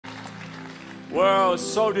Well,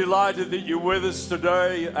 so delighted that you're with us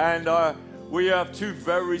today, and we have two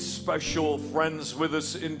very special friends with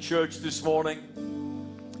us in church this morning.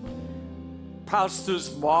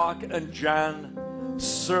 Pastors Mark and Jan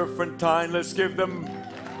Serpentine. Let's give them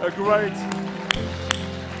a great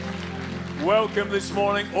welcome this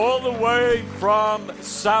morning, all the way from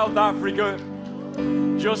South Africa,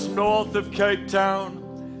 just north of Cape Town.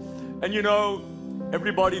 And you know,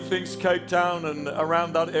 everybody thinks Cape Town and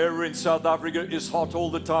around that area in South Africa is hot all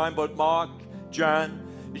the time, but Mark, Jan,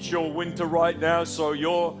 it's your winter right now, so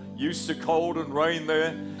you're used to cold and rain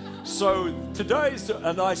there. So today's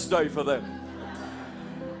a nice day for them.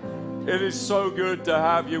 It is so good to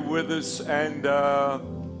have you with us, and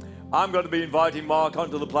I'm going to be inviting Mark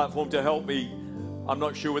onto the platform to help me. I'm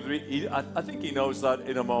not sure whether I think he knows that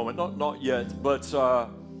in a moment, not yet, but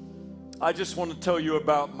I just want to tell you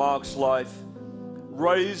about Mark's life.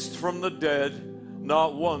 Raised from the dead,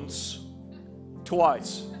 not once,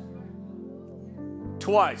 twice.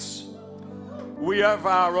 Twice. We have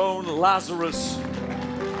our own Lazarus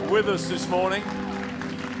with us this morning.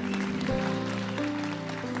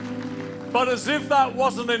 But as if that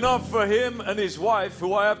wasn't enough for him and his wife,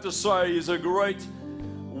 who I have to say is a great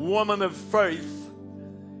woman of faith,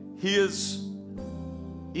 he's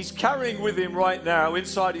carrying with him right now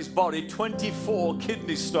inside his body 24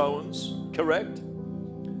 kidney stones, correct?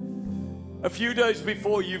 A few days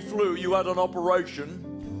before you flew, you had an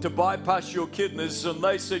operation to bypass your kidneys, and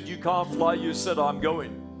they said you can't fly. You said, I'm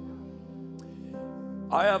going.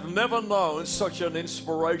 I have never known such an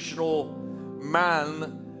inspirational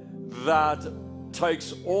man that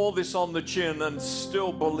takes all this on the chin and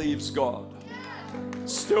still believes God.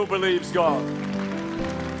 Still believes God.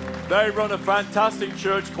 They run a fantastic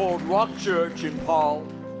church called Rock Church in Paarl.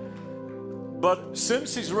 But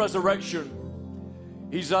since his resurrection,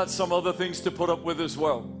 he's had some other things to put up with as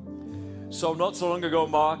well. So not so long ago,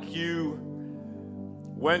 Mark, you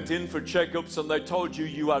went in for checkups and they told you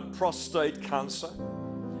you had prostate cancer.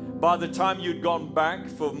 By the time you'd gone back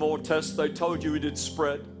for more tests, they told you it had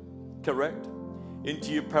spread, correct,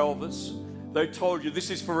 into your pelvis. They told you, this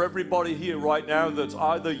is for everybody here right now, that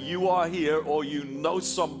either you are here or you know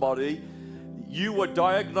somebody. You were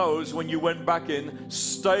diagnosed when you went back in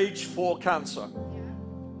stage 4 cancer.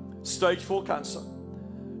 Stage 4 cancer.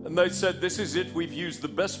 And they said, this is it. We've used the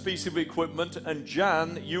best piece of equipment. And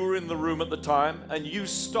Jan, you were in the room at the time, and you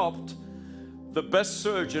stopped the best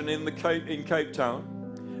surgeon in Cape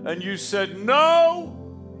Town. And you said, no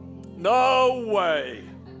way.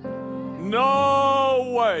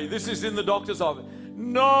 No way. This is in the doctor's office.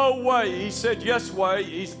 No way. He said, yes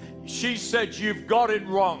way. She said, you've got it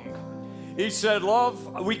wrong. He said,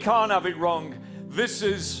 love, we can't have it wrong. This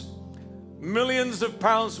is millions of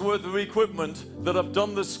pounds worth of equipment that have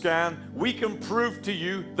done the scan. We can prove to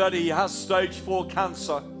you that he has stage 4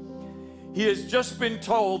 cancer. He has just been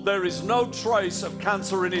told there is no trace of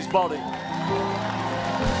cancer in his body.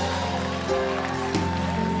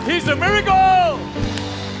 He's a miracle.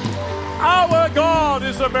 Our God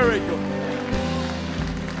is a miracle.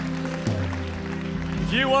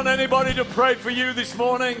 If you want anybody to pray for you this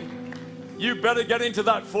morning, you better get into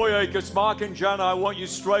that foyer, because Mark and Jan, I want you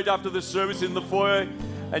straight after the service in the foyer,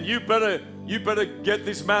 and you better get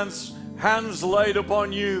this man's hands laid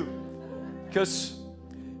upon you, because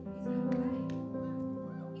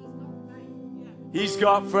he's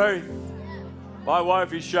got faith. My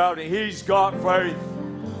wife is shouting, he's got faith.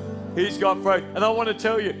 He's got faith. And I want to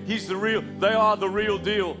tell you, they are the real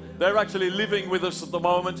deal. They're actually living with us at the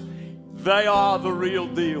moment. They are the real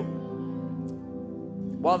deal.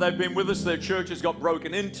 While they've been with us, their church has got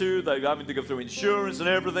broken into. They're having to go through insurance and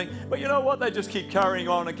everything. But you know what? They just keep carrying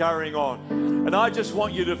on and carrying on. And I just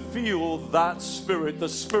want you to feel that spirit, the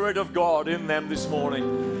Spirit of God in them this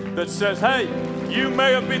morning, that says, hey, you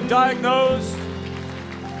may have been diagnosed.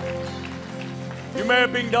 You may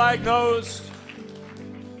have been diagnosed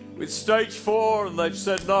with stage 4, and they've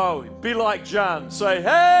said no. Be like Jan. Say,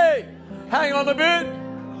 hey, hang on a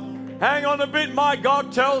bit. Hang on a bit. My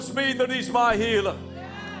God tells me that he's my healer.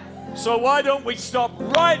 So why don't we stop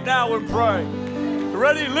right now and pray?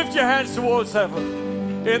 Ready? Lift your hands towards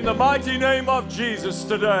heaven. In the mighty name of Jesus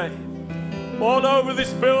today. All over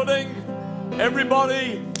this building,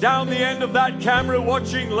 everybody down the end of that camera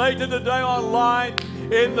watching later today online,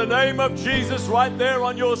 in the name of Jesus, right there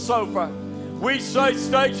on your sofa. We say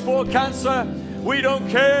stage 4 cancer. We don't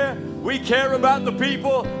care. We care about the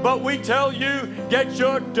people, but we tell you, get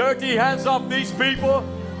your dirty hands off these people.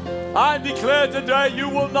 I declare today you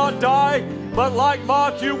will not die, but like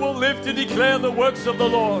Mark, you will live to declare the works of the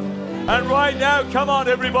Lord. And right now, come on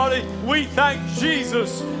everybody, we thank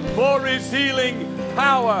Jesus for his healing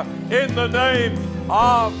power in the name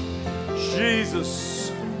of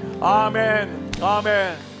Jesus. Amen.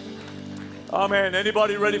 Amen. Amen.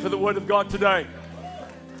 Anybody ready for the word of God today?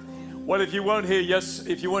 Well, if you weren't here, last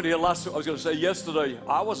week, I was going to say yesterday.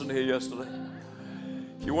 I wasn't here yesterday.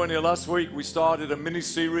 If you weren't here last week, we started a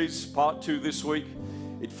mini-series, part 2 this week.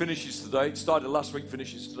 It finishes today. It started last week,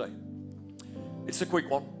 finishes today. It's a quick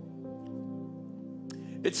one.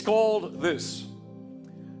 It's called this.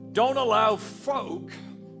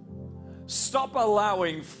 Stop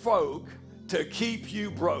allowing folk to keep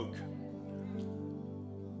you broke.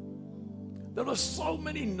 There are so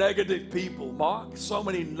many negative people, Mark, so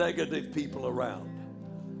many negative people around.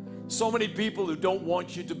 So many people who don't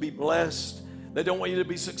want you to be blessed. They don't want you to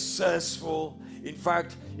be successful. In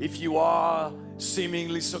fact, if you are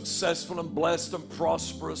seemingly successful and blessed and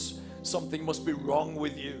prosperous, something must be wrong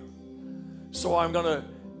with you. So I'm going to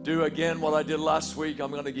do again what I did last week.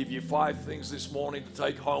 I'm going to give you 5 things this morning to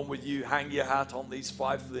take home with you. Hang your hat on these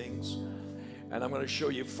 5 things. And I'm going to show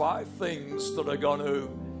you 5 things that are going to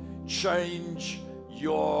change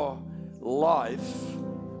your life.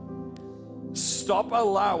 Stop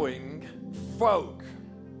allowing folk,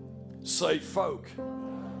 say folk,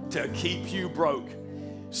 to keep you broke.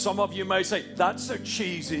 Some of you may say, that's a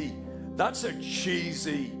cheesy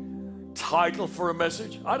title for a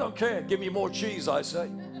message. I don't care. Give me more cheese, I say.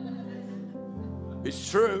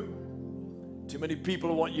 It's true. Too many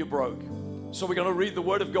people want you broke. So we're going to read the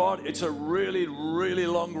Word of God. It's a really, really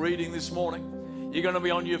long reading this morning. You're going to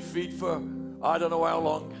be on your feet for I don't know how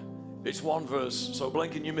long. It's 1 verse, so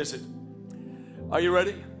blink and you miss it. Are you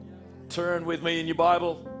ready? Turn with me in your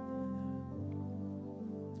Bible.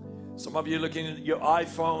 Some of you are looking at your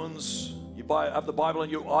iPhones. You have the Bible on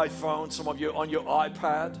your iPhone. Some of you on your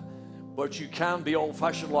iPad. But you can be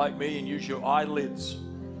old-fashioned like me and use your eyelids.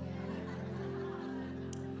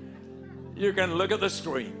 You can look at the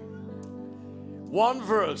screen. 1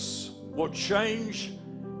 verse will change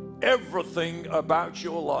everything about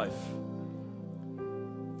your life.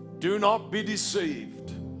 Do not be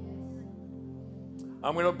deceived.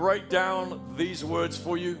 I'm going to break down these words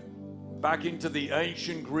for you back into the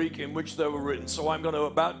ancient Greek in which they were written. So I'm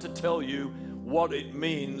about to tell you what it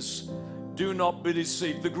means. Do not be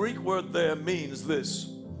deceived. The Greek word there means this.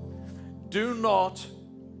 Do not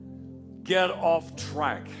get off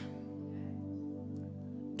track.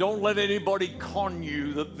 Don't let anybody con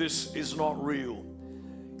you that this is not real.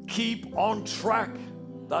 Keep on track.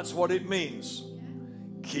 That's what it means.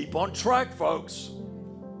 Keep on track, folks.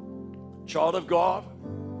 Child of God,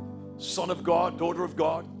 son of God, daughter of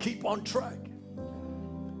God, keep on track.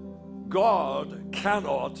 God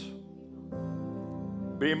cannot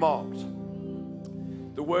be mocked.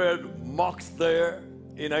 The word mocked there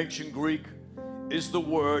in ancient Greek is the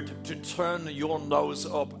word to turn your nose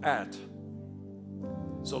up at.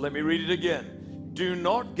 So let me read it again. Do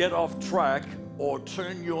not get off track or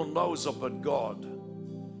turn your nose up at God,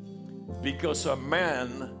 because a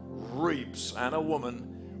man reaps and a woman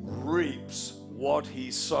reaps what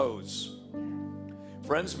he sows.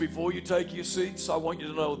 Friends, before you take your seats, I want you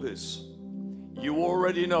to know this. You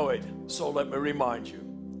already know it, so let me remind you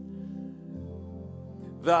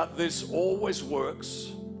that this always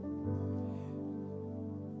works.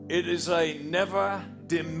 It is a never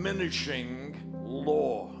diminishing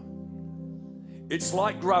law. It's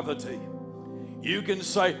like gravity. You can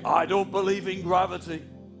say, I don't believe in gravity.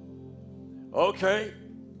 Okay,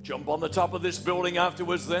 jump on the top of this building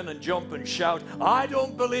afterwards then and jump and shout, I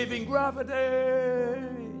don't believe in gravity.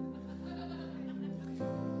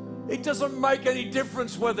 It doesn't make any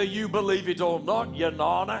difference whether you believe it or not, you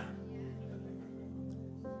nana.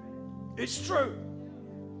 It's true.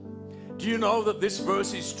 Do you know that this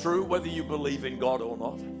verse is true whether you believe in God or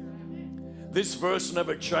not? This verse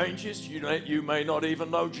never changes. You may not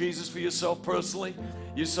even know Jesus for yourself personally.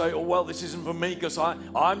 You say, oh, well, this isn't for me because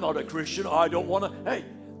I'm not a Christian. I don't want to. Hey,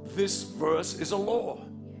 this verse is a law.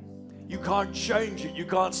 You can't change it. You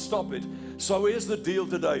can't stop it. So here's the deal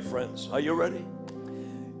today, friends. Are you ready?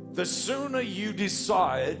 The sooner you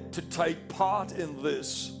decide to take part in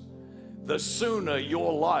this, the sooner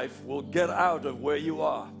your life will get out of where you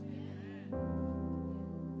are.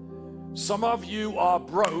 Some of you are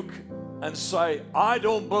broke and say, I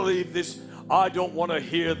don't believe this. I don't want to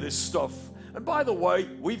hear this stuff. And by the way,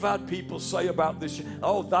 we've had people say about this,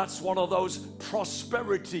 oh, that's one of those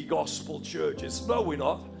prosperity gospel churches. No, we're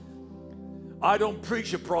not. I don't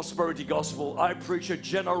preach a prosperity gospel. I preach a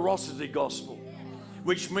generosity gospel,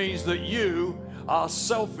 which means that you are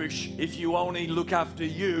selfish if you only look after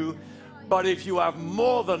you. But if you have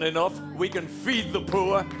more than enough, we can feed the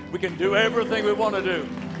poor. We can do everything we want to do.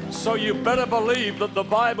 So you better believe that the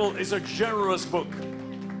Bible is a generous book.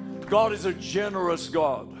 God is a generous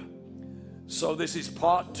God. So this is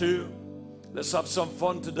part 2. Let's have some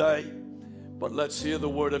fun today. But let's hear the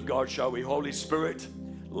word of God, shall we? Holy Spirit,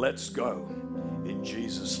 let's go. In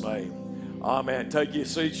Jesus' name. Amen. Take your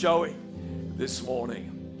seat, shall we? This morning.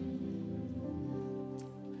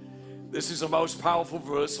 This is the most powerful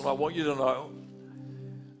verse, and I want you to know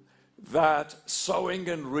that sowing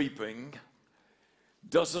and reaping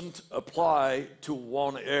doesn't apply to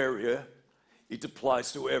one area. It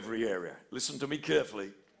applies to every area. Listen to me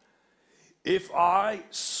carefully. If I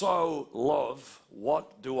sow love,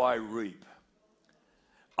 what do I reap?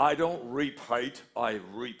 I don't reap hate, I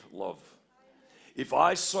reap love. If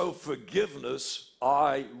I sow forgiveness,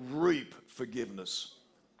 I reap forgiveness.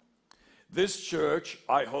 This church,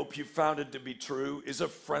 I hope you found it to be true, is a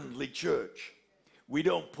friendly church. We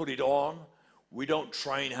don't put it on. We don't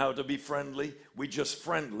train how to be friendly. We're just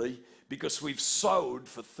friendly because we've sowed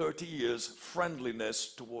for 30 years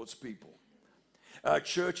friendliness towards people. Our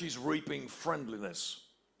church is reaping friendliness.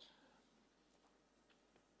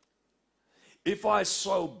 If I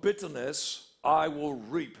sow bitterness, I will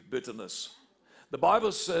reap bitterness. The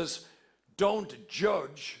Bible says, don't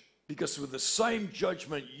judge, because with the same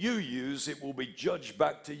judgment you use, it will be judged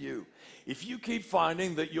back to you. If you keep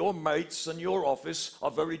finding that your mates and your office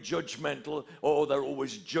are very judgmental, or they're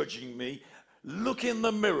always judging me, look in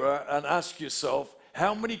the mirror and ask yourself,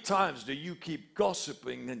 how many times do you keep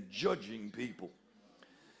gossiping and judging people?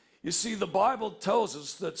 You see, the Bible tells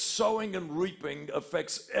us that sowing and reaping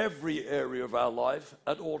affects every area of our life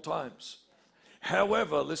at all times.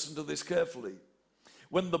 However, listen to this carefully.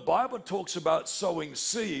 When the Bible talks about sowing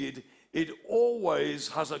seed, it always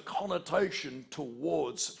has a connotation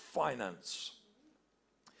towards finance.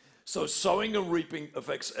 So sowing and reaping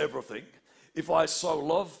affects everything. If I sow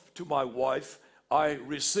love to my wife, I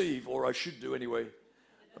receive, or I should do anyway,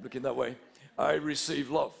 I'm looking that way, I receive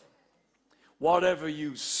love. Whatever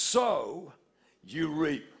you sow, you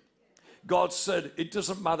reap. God said it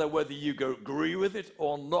doesn't matter whether you agree with it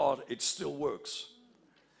or not, it still works.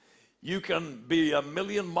 You can be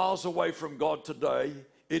 1,000,000 miles away from God today.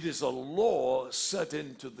 It is a law set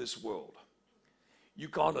into this world. You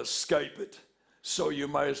can't escape it, so you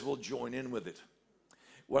may as well join in with it.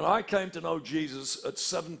 When I came to know Jesus at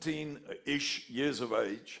 17-ish years of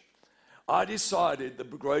age, I decided the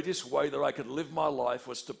greatest way that I could live my life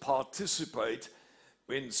was to participate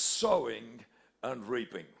in sowing and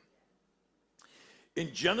reaping.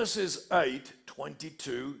 In Genesis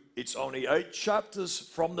 8:22, it's only 8 chapters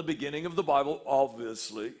from the beginning of the Bible,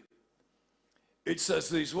 obviously. It says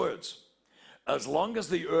these words, as long as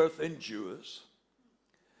the earth endures,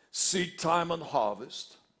 seed time and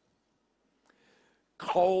harvest,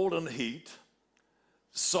 cold and heat,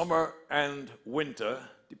 summer and winter,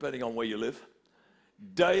 depending on where you live,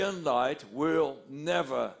 day and night will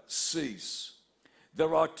never cease.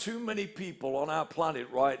 There are too many people on our planet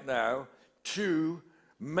right now too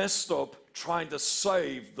messed up trying to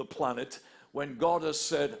save the planet when God has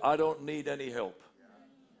said, I don't need any help.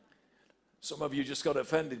 Some of you just got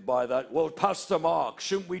offended by that. Well, Pastor Mark,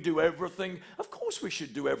 shouldn't we do everything? Of course we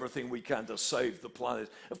should do everything we can to save the planet.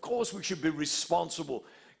 Of course we should be responsible.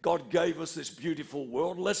 God gave us this beautiful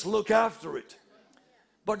world. Let's look after it.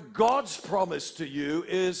 But God's promise to you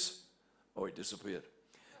is, oh, it disappeared.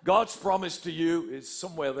 God's promise to you is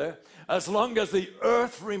somewhere there. As long as the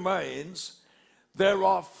earth remains, there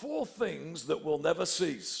are 4 things that will never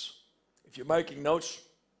cease. If you're making notes,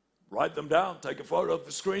 write them down. Take a photo of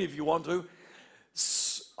the screen if you want to.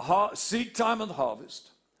 Seed time and harvest,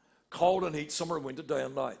 cold and heat, summer and winter, day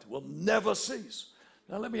and night will never cease.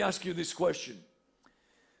 Now let me ask you this question.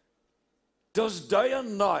 Does day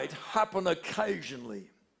and night happen occasionally?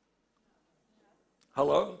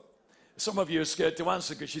 Hello? Some of you are scared to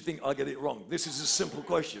answer because you think I'll get it wrong. This is a simple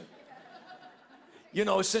question. You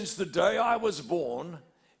know, since the day I was born,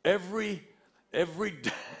 every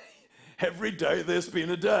day there's been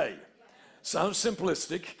a day. Sounds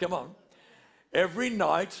simplistic, come on. Every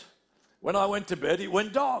night when I went to bed, it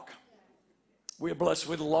went dark. We're blessed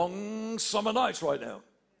with long summer nights right now.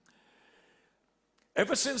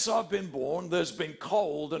 Ever since I've been born, there's been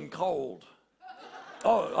cold and cold.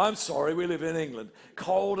 Oh, I'm sorry, we live in England.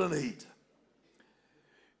 Cold and heat.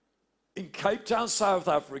 In Cape Town, South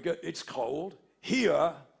Africa, it's cold.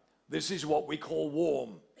 Here, this is what we call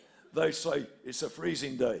warm. They say it's a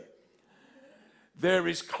freezing day. There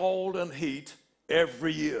is cold and heat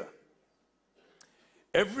every year.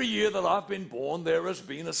 Every year that I've been born, there has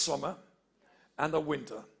been a summer and a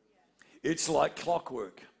winter. It's like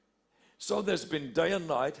clockwork. So there's been day and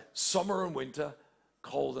night, summer and winter,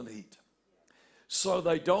 cold and heat. So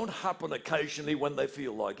they don't happen occasionally when they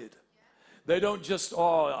feel like it. They don't just,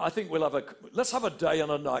 oh, I think let's have a day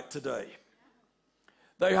and a night today.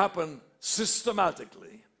 They happen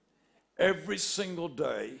systematically every single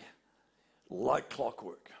day like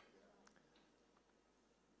clockwork.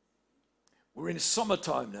 We're in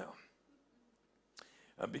summertime now.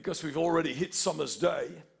 And because we've already hit summer's day,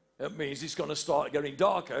 that means it's going to start getting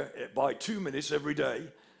darker by 2 minutes every day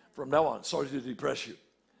from now on. Sorry to depress you.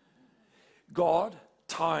 God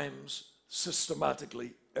times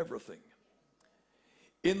systematically everything.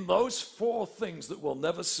 In those 4 things that will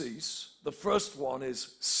never cease, the first one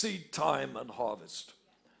is seed time and harvest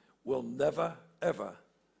will never, ever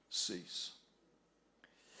cease.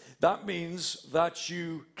 That means that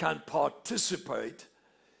you can participate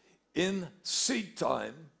in seed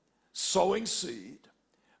time, sowing seed,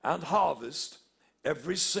 and harvest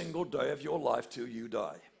every single day of your life till you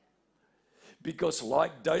die. Because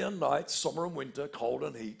like day and night, summer and winter, cold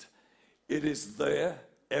and heat, it is there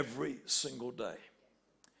every single day.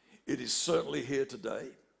 It is certainly here today.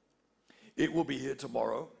 It will be here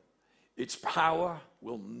tomorrow. Its power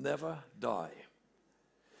will never die.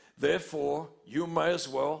 Therefore, you may as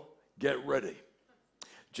well get ready.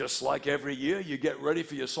 Just like every year, you get ready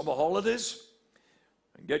for your summer holidays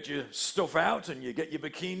and get your stuff out and you get your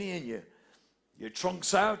bikini and your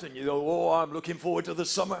trunks out and you go, oh, I'm looking forward to the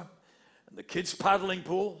summer. And the kids' paddling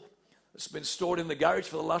pool that's been stored in the garage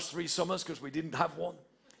for the last 3 summers because we didn't have one.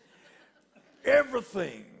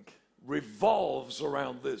 Everything revolves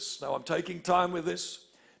around this. Now, I'm taking time with this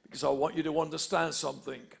because I want you to understand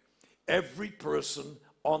something. Every person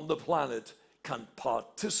on the planet can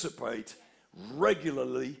participate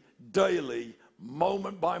regularly, daily,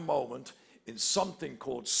 moment by moment in something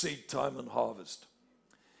called seed time and harvest.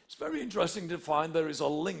 It's very interesting to find there is a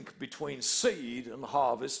link between seed and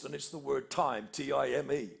harvest, and it's the word time,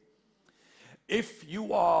 T-I-M-E. If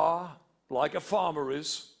you are, like a farmer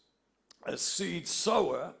is, a seed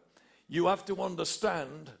sower, you have to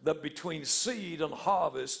understand that between seed and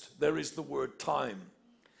harvest, there is the word time.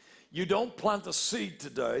 You don't plant a seed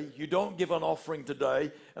today, you don't give an offering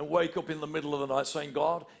today, and wake up in the middle of the night saying,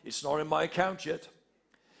 God, it's not in my account yet.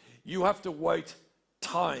 You have to wait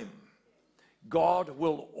time. God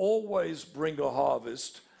will always bring a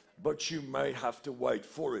harvest, but you may have to wait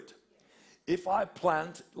for it. If I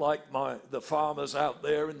plant like the farmers out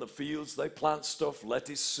there in the fields, they plant stuff,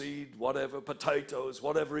 lettuce seed, whatever, potatoes,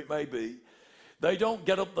 whatever it may be. They don't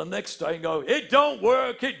get up the next day and go, it don't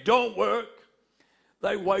work, it don't work.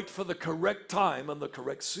 They wait for the correct time and the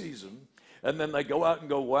correct season, and then they go out and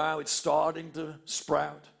go, wow, it's starting to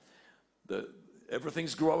sprout.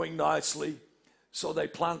 Everything's growing nicely. So they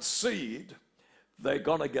plant seed. They're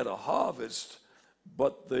going to get a harvest,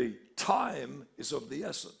 but the time is of the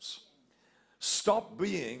essence. Stop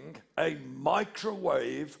being a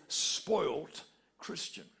microwave spoilt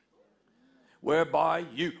Christian, whereby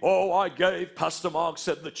I gave, Pastor Mark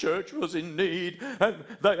said the church was in need and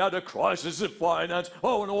they had a crisis of finance, and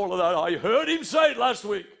all of that. I heard him say it last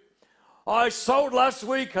week. I sowed last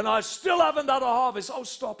week and I still haven't had a harvest. Oh,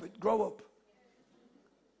 stop it, grow up.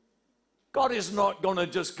 God is not going to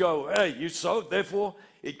just go, hey, you sowed, therefore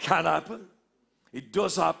it can happen. It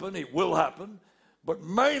does happen, it will happen. But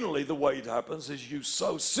mainly the way it happens is you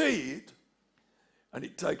sow seed and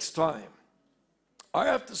it takes time. I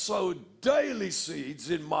have to sow daily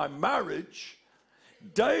seeds in my marriage,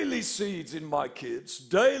 daily seeds in my kids,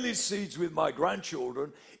 daily seeds with my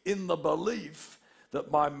grandchildren, in the belief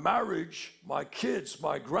that my marriage, my kids,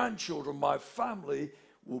 my grandchildren, my family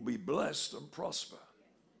will be blessed and prosper.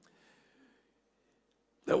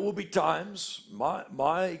 There will be times,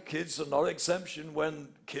 my kids are not exemption, when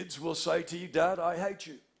kids will say to you, Dad, I hate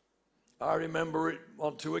you. I remember it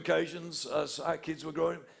on 2 occasions as our kids were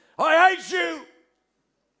growing. I hate you.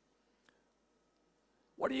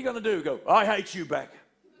 What are you going to do? Go, I hate you back.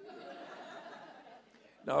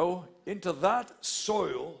 No, into that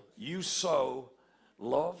soil you sow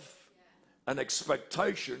love and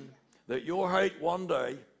expectation that you'll hate one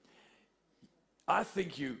day. I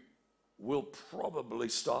think you will probably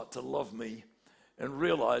start to love me and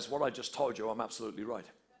realize what I just told you, I'm absolutely right.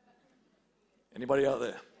 Anybody out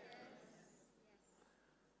there?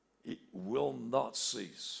 It will not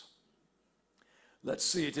cease. Let's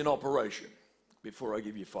see it in operation before I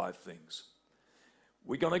give you 5 things.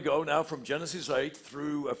 We're going to go now from Genesis 8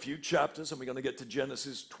 through a few chapters, and we're going to get to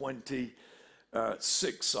Genesis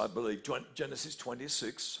 26, I believe. Genesis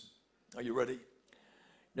 26. Are you ready?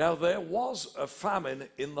 Now there was a famine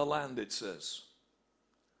in the land, it says.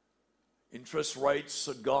 Interest rates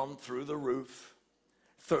had gone through the roof.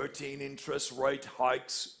 13 interest rate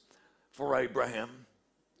hikes for Abraham.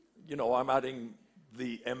 You know, I'm adding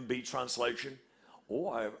the MB translation. Oh,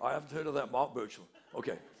 I haven't heard of that, Mark Burchell.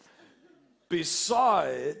 Okay.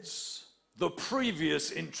 Besides the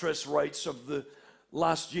previous interest rates of the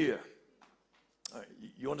last year.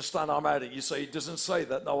 You understand I'm adding. You say it doesn't say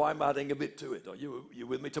that. No, I'm adding a bit to it. Are you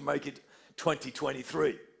with me to make it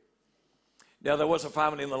 2023? Now, there was a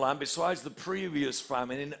famine in the land besides the previous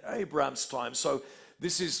famine in Abraham's time. So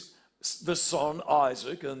this is the son,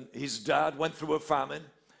 Isaac, and his dad went through a famine.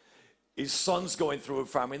 His son's going through a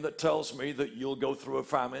famine. That tells me that you'll go through a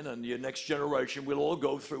famine, and your next generation will all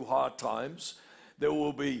go through hard times. There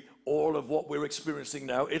will be all of what we're experiencing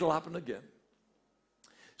now. It'll happen again.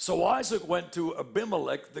 So Isaac went to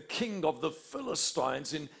Abimelech, the king of the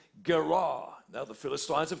Philistines in Gerar. Now the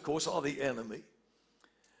Philistines, of course, are the enemy.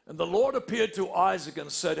 And the Lord appeared to Isaac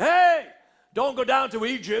and said, hey, don't go down to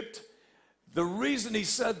Egypt. The reason he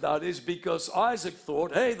said that is because Isaac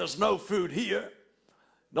thought, hey, there's no food here.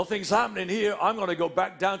 Nothing's happening here. I'm going to go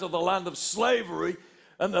back down to the land of slavery,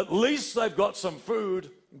 and at least they've got some food.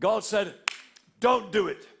 God said, don't do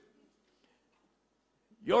it.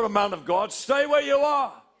 You're a man of God. Stay where you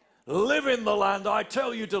are. Live in the land I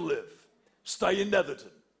tell you to live. Stay in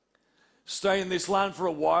Netherton. Stay in this land for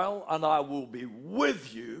a while, and I will be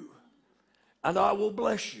with you, and I will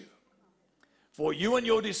bless you. For you and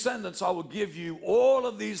your descendants, I will give you all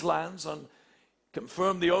of these lands and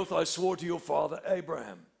confirm the oath I swore to your father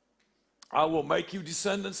Abraham. I will make you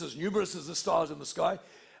descendants as numerous as the stars in the sky,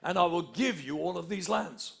 and I will give you all of these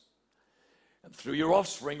lands. And through your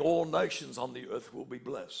offspring, all nations on the earth will be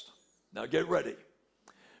blessed. Now get ready.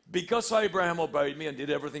 Because Abraham obeyed me and did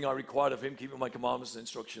everything I required of him, keeping my commandments,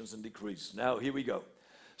 instructions, and decrees. Now here we go.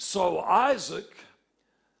 So Isaac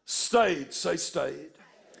stayed, say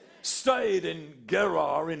stayed in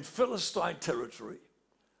Gerar in Philistine territory.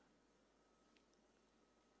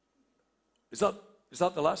 Is that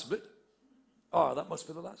the last bit? Oh, that must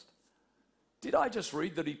be the last. Did I just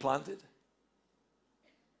read that he planted?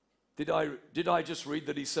 Did I just read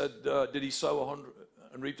that he said, did he sow 100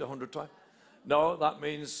 and reaped 100 times? No, that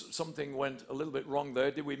means something went a little bit wrong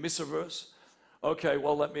there. Did we miss a verse? Okay,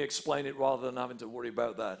 well, let me explain it rather than having to worry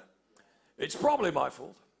about that. It's probably my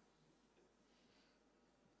fault.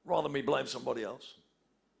 Rather than me blame somebody else.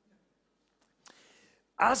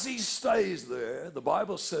 As he stays there, the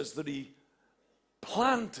Bible says that he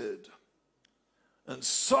planted and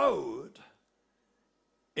sowed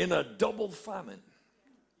in a double famine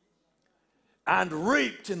and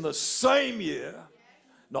reaped in the same year.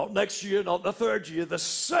 Not next year, not the third year, the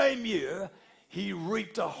same year, he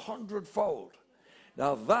reaped 100-fold.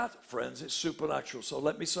 Now that, friends, is supernatural. So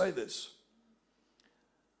let me say this.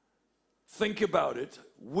 Think about it.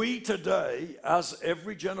 We today, as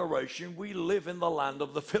every generation, we live in the land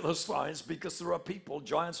of the Philistines because there are people,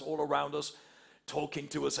 giants all around us, talking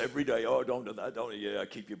to us every day. Oh, don't do that, don't, yeah,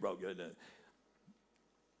 keep you broke.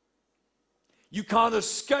 You can't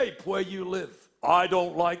escape where you live. I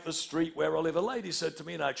don't like the street where I live. A lady said to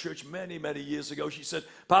me in our church many, many years ago, she said,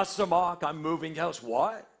 Pastor Mark, I'm moving house.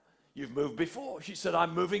 Why? You've moved before. She said,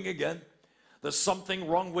 I'm moving again. There's something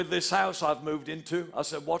wrong with this house I've moved into. I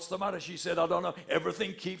said, what's the matter? She said, I don't know.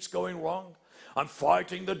 Everything keeps going wrong. I'm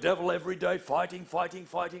fighting the devil every day, fighting.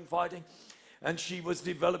 And she was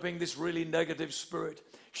developing this really negative spirit.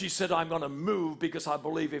 She said, I'm going to move because I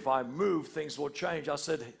believe if I move, things will change. I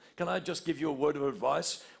said, can I just give you a word of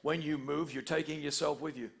advice? When you move, you're taking yourself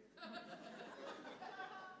with you.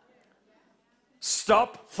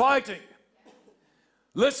 Stop fighting.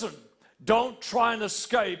 Listen, don't try and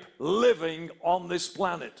escape living on this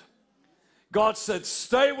planet. God said,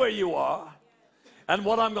 stay where you are. And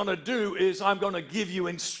what I'm going to do is I'm going to give you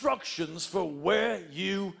instructions for where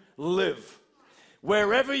you live.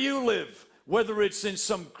 Wherever you live, whether it's in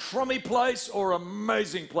some crummy place or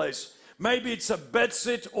amazing place. Maybe it's a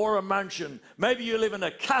bedsit or a mansion. Maybe you live in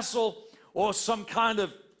a castle or some kind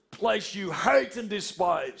of place you hate and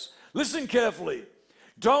despise. Listen carefully.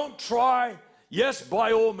 Don't try, yes,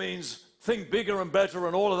 by all means, think bigger and better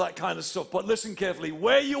and all of that kind of stuff. But listen carefully.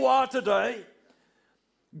 Where you are today,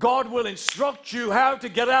 God will instruct you how to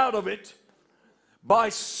get out of it by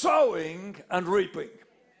sowing and reaping.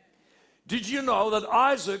 Did you know that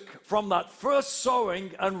Isaac, from that first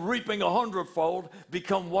sowing and reaping 100-fold,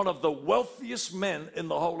 became one of the wealthiest men in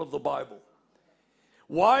the whole of the Bible?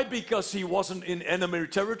 Why? Because he wasn't in enemy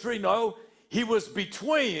territory. No, he was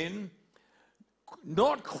between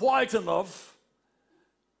not quite enough,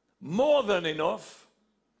 more than enough,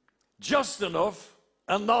 just enough,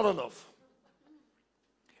 and not enough.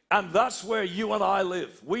 And that's where you and I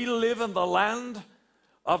live. We live in the land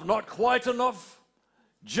of not quite enough,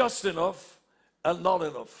 just enough, and not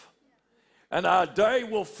enough. And our day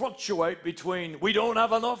will fluctuate between we don't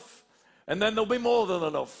have enough and then there'll be more than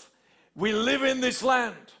enough. We live in this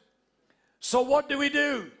land. So what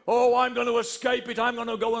do? Oh, I'm going to escape it. I'm going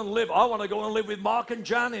to go and live. I want to go and live with Mark and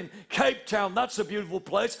Jan in Cape Town. That's a beautiful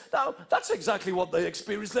place. No, that's exactly what they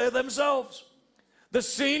experience there themselves. The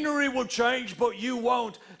scenery will change, but you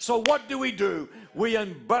won't. So what do?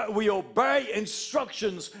 We obey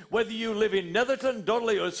instructions, whether you live in Netherton,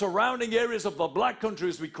 Dudley, or surrounding areas of the Black Country,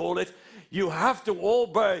 as we call it. You have to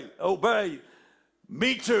obey.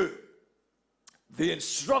 Me too. The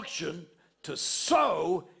instruction to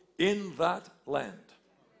sow in that land.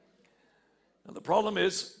 And the problem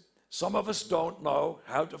is, some of us don't know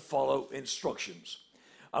how to follow instructions.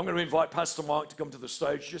 I'm going to invite Pastor Mark to come to the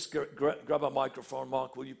stage. Just grab a microphone,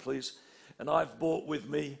 Mark, will you please? And I've brought with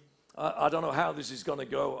me, I don't know how this is going to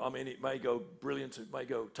go. I mean, it may go brilliant, it may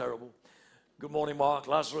go terrible. Good morning, Mark.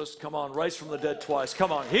 Lazarus, come on, raised from the dead twice.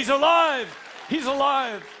 Come on, he's alive. He's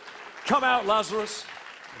alive. Come out, Lazarus.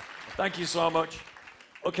 Thank you so much.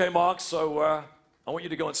 Okay, Mark, so I want you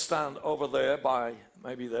to go and stand over there by,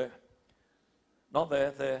 maybe there. Not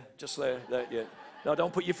there, just there, yeah. No,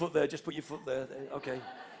 don't put your foot there, just put your foot there. Okay,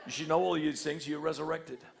 you should know all these things, you're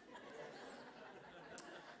resurrected.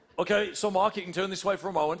 Okay, so Mark, you can turn this way for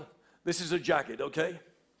a moment. This is a jacket, okay?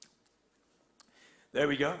 There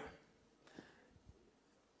we go.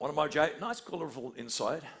 One of my jackets, nice colorful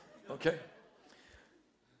inside, okay?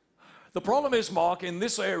 The problem is, Mark, in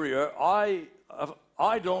this area, I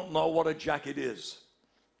don't know what a jacket is.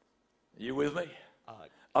 Are you with me?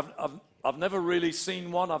 I've never really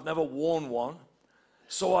seen one. I've never worn one.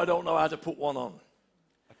 So I don't know how to put one on.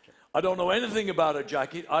 Okay. I don't know anything about a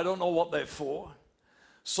jacket. I don't know what they're for.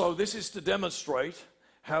 So this is to demonstrate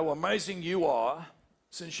how amazing you are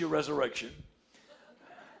since your resurrection.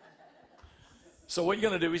 So what you're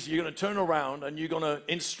going to do is you're going to turn around and you're going to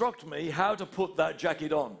instruct me how to put that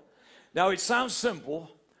jacket on. Now, it sounds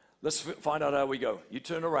simple. Let's find out how we go. You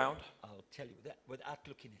turn around. I'll tell you that without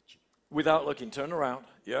looking at you. Without looking, turn around.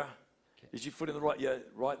 Yeah. Okay. Is your foot in the right? Yeah,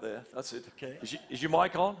 right there. That's it. Okay. Is your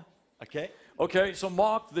mic on? Okay. Okay, so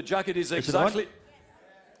Mark, the jacket is exactly...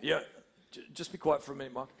 Yeah. Just be quiet for a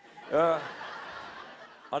minute, Mark.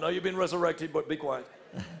 I know you've been resurrected, but be quiet.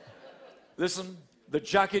 Listen, the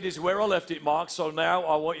jacket is where I left it, Mark, so now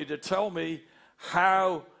I want you to tell me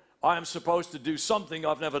how I am supposed to do something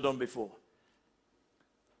I've never done before.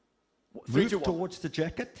 Move towards the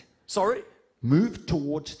jacket. Sorry? Move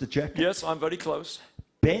towards the jacket. Yes, I'm very close.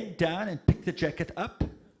 Bend down and pick the jacket up.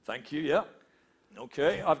 Thank you, yeah.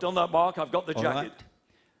 Okay, I've done that, Mark. I've got the jacket.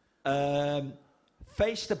 Right.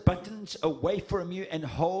 Face the buttons away from you and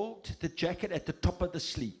hold the jacket at the top of the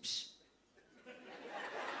sleeves.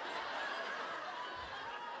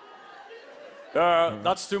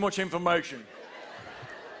 That's too much information.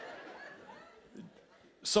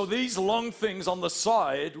 So these long things on the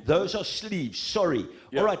side... Those are sleeves, sorry.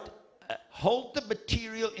 Yeah. All right, hold the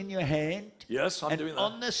material in your hand. Yes, I'm doing that.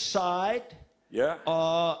 And on the side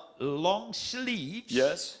are long sleeves.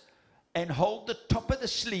 Yes. And hold the top of the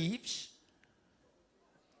sleeves.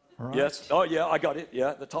 Right. Yes. Oh, yeah, I got it.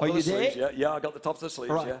 Yeah, the top of the sleeves. There? Yeah, I got the top of the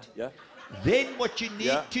sleeves. Right. Yeah. Then what you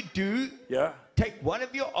need to do, take one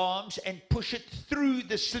of your arms and push it through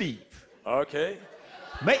the sleeve. Okay.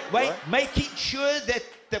 Making sure that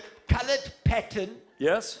the colored pattern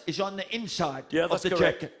is on the inside of the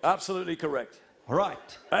jacket. Absolutely correct. All right.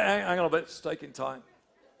 Hang on a bit. It's taking time.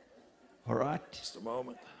 All right. Just a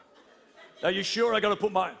moment. Are you sure I got to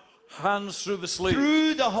put my hands through the sleeve?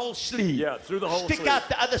 Through the whole sleeve. Yeah, through the whole sleeve. Stick out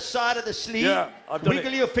the other side of the sleeve. Yeah, I've done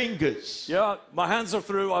Wiggle your fingers. Yeah, my hands are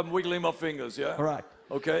through. I'm wiggling my fingers. Yeah. All right.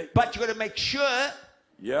 Okay. But you got to make sure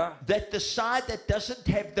that the side that doesn't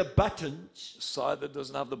have the buttons... The side that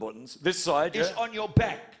doesn't have the buttons. This side, is on your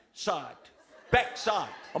back side. Back side.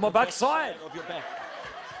 On my back side? Of your back.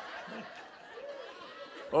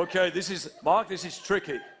 Okay, this is... Mark, this is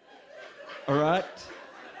tricky. All right.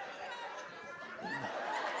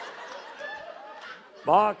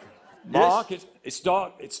 Mark, it's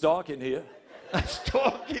dark in here. It's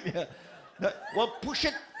dark in here. No, well, push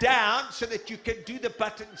it down so that you can do the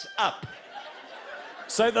buttons up.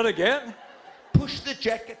 Say that again. Push the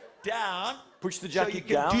jacket down. Push the jacket so you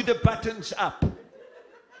can down. do the buttons up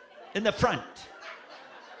in the front.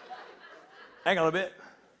 Hang on a bit.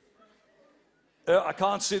 I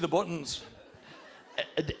can't see the buttons.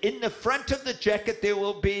 In the front of the jacket, there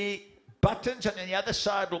will be buttons, and on the other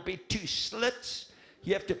side will be 2 slits.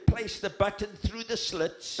 You have to place the button through the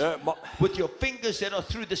slits with your fingers that are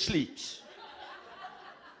through the sleeves.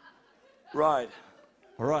 Right.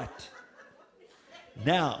 All right.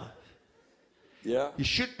 Now, you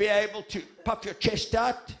should be able to puff your chest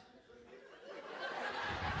out.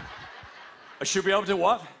 I should be able to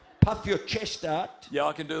what? Puff your chest out. Yeah,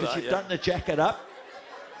 I can do that. Because you've done the jacket up,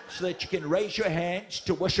 so that you can raise your hands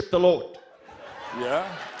to worship the Lord. Yeah,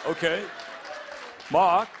 okay.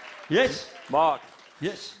 Mark? Yes? Mark?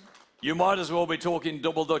 Yes? You might as well be talking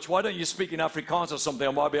double Dutch. Why don't you speak in Afrikaans or something?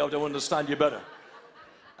 I might be able to understand you better.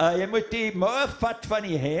 Jy moet die mouw vat van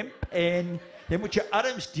die hemp en jy moet jou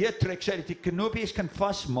arms deurtrek sodat die knopies kan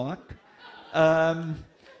vasmaak.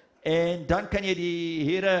 En dan kan jy die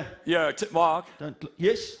here... Yeah, Mark.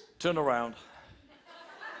 Yes? Turn around.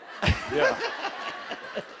 Yeah.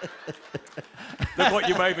 Look what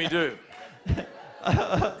you made me do.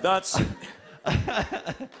 That's...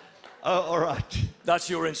 all right. That's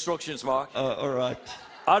your instructions, Mark. All right.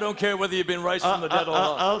 I don't care whether you've been raised from the dead or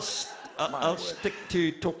not. I'll stick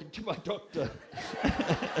to talking to my doctor.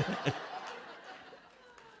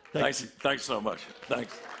 Thanks so much.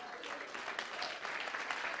 Thanks.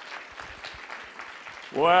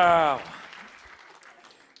 Wow.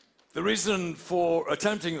 The reason for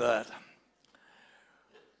attempting that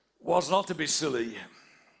was not to be silly,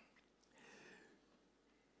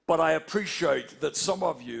 but I appreciate that some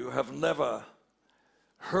of you have never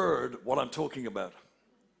heard what I'm talking about.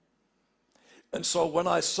 And so when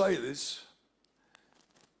I say this,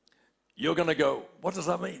 you're going to go, what does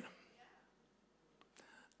that mean?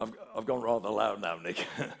 I've gone rather loud now, Nick,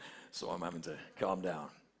 so I'm having to calm down.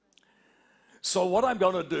 So what I'm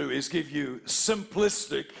going to do is give you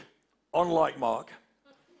simplistic, unlike Mark,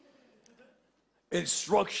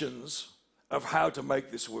 instructions of how to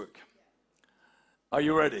make this work. Are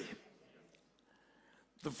you ready?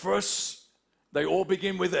 The first, they all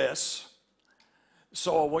begin with S.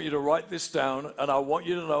 So I want you to write this down, and I want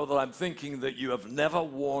you to know that I'm thinking that you have never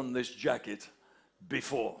worn this jacket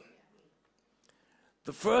before.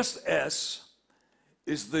 The first S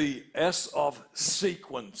is the S of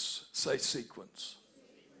sequence. Say sequence.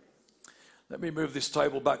 Let me move this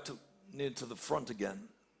table back near to the front again.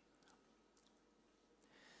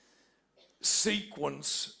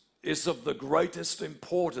 Sequence is of the greatest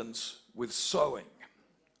importance with sowing.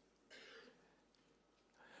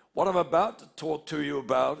 What I'm about to talk to you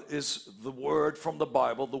about is the word from the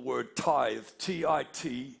Bible, the word tithe,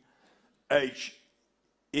 T-I-T-H-E,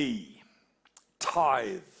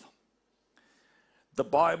 tithe. The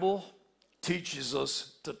Bible teaches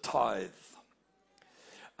us to tithe.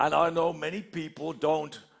 And I know many people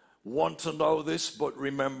don't want to know this, but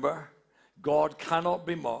remember, God cannot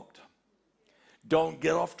be mocked. Don't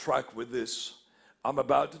get off track with this. I'm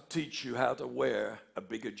about to teach you how to wear a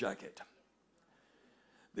bigger jacket.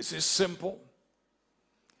 This is simple.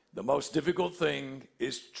 The most difficult thing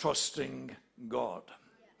is trusting God.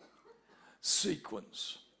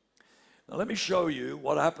 Sequence. Now let me show you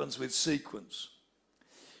what happens with sequence.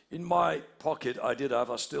 In my pocket, I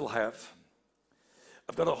still have,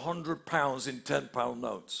 I've got £100 in £10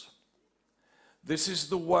 notes. This is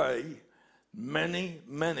the way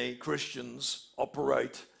many Christians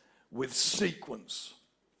operate with sequence.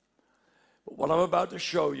 But what I'm about to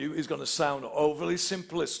show you is going to sound overly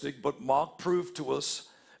simplistic, but Mark proved to us,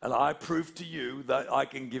 and I proved to you, that I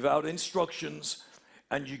can give out instructions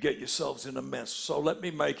and you get yourselves in a mess. So let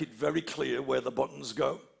me make it very clear where the buttons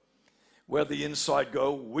go, where the inside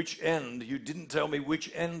go, which end. You didn't tell me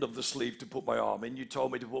which end of the sleeve to put my arm in. You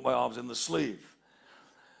told me to put my arms in the sleeve.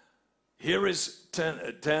 Here is 10,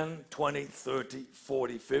 20, 30,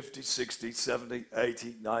 40, 50, 60, 70,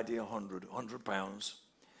 80, 90, 100 pounds.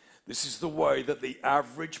 This is the way that the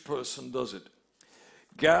average person does it.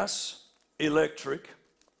 Gas, electric,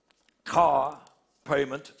 car,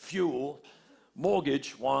 payment, fuel,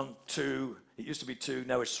 mortgage, 1, 2, it used to be 2,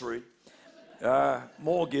 now it's 3.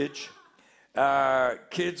 Mortgage,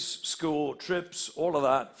 kids, school, trips, all of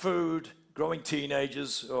that, food, growing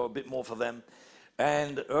teenagers, or a bit more for them.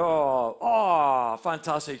 And,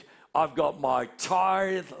 fantastic, I've got my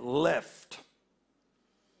tithe left.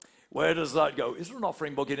 Where does that go? Is there an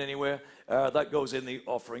offering bucket anywhere? That goes in the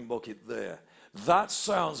offering bucket there. That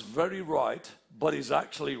sounds very right, but is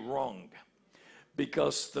actually wrong.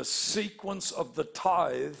 Because the sequence of the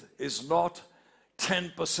tithe is not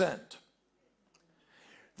 10%.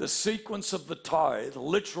 The sequence of the tithe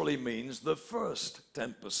literally means the first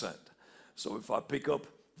 10%. So if I pick up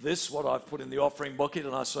this, what I've put in the offering bucket,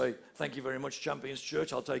 and I say, thank you very much, Champions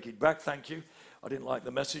Church, I'll take it back, thank you. I didn't like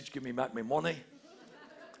the message, give me back my money.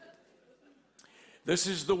 This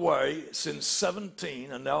is the way, since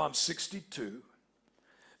 17, and now I'm 62,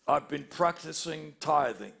 I've been practicing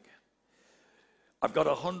tithing. I've got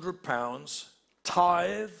 £100,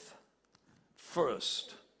 tithe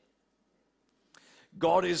first.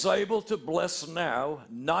 God is able to bless now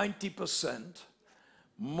 90%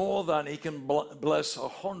 more than he can bless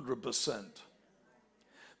 100%.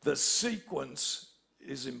 The sequence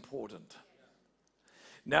is important.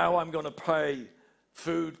 Now I'm going to pay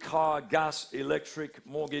food, car, gas, electric,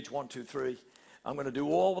 mortgage, 1, 2, 3. I'm going to do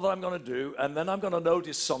all that I'm going to do, and then I'm going to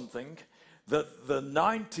notice something, that the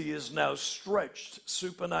 90 is now stretched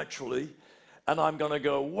supernaturally, and I'm going to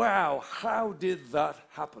go, wow, how did that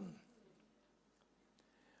happen?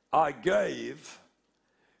 I gave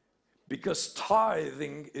because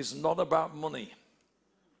tithing is not about money.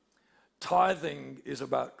 Tithing is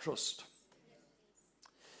about trust.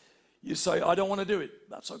 You say, I don't want to do it.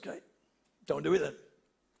 That's okay. Don't do it then.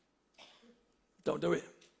 Don't do it.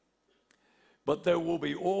 But there will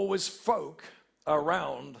be always folk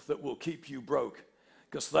around that will keep you broke.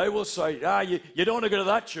 Because they will say, you don't want to go to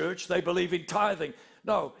that church. They believe in tithing.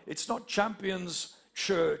 No, it's not Champions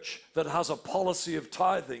Church that has a policy of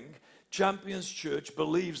tithing. Champions Church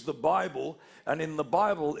believes the Bible, and in the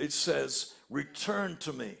Bible it says, return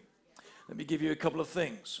to me. Let me give you a couple of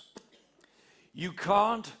things. You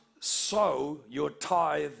can't sow your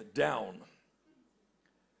tithe down.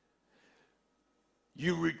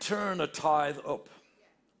 You return a tithe up.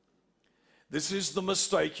 This is the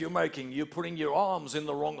mistake you're making. You're putting your arms in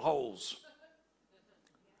the wrong holes.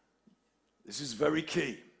 This is very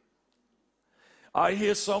key. I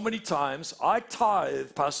hear so many times, I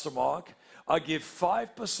tithe, Pastor Mark. I give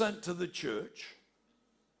 5% to the church.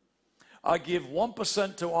 I give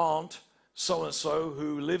 1% to Aunt so-and-so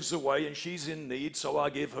who lives away and she's in need, so I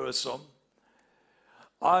give her some.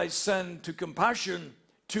 I send to Compassion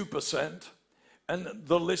 2%, and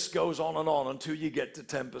the list goes on until you get to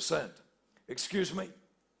 10%. Excuse me?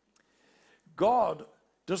 God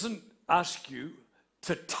doesn't ask you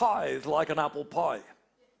to tithe like an apple pie.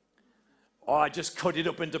 Oh, I just cut it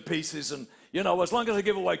up into pieces and, as long as I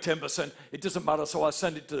give away 10%, it doesn't matter. So I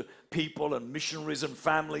send it to people and missionaries and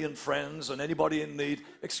family and friends and anybody in need.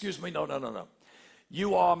 Excuse me? No.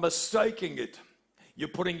 You are mistaking it. You're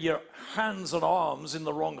putting your hands and arms in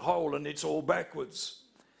the wrong hole, and it's all backwards.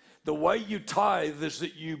 The way you tithe is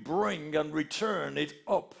that you bring and return it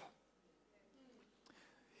up.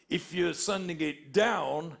 If you're sending it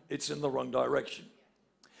down, it's in the wrong direction.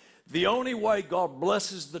 The only way God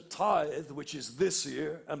blesses the tithe, which is this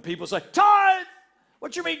year, and people say, tithe?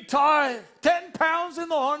 What do you mean tithe? 10 pounds in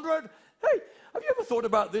the 100? Hey, have you ever thought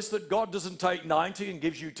about this, that God doesn't take 90 and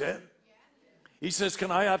gives you 10? He says,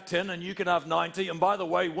 can I have 10 and you can have 90? And by the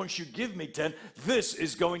way, once you give me 10, this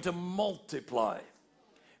is going to multiply.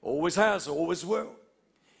 Always has, always will.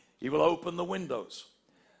 He will open the windows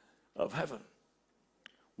of heaven.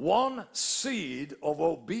 One seed of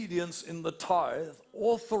obedience in the tithe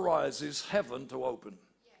authorizes heaven to open.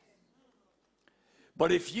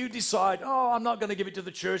 But if you decide, I'm not going to give it to the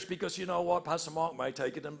church because you know what, Pastor Mark may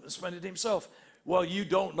take it and spend it himself. Well, you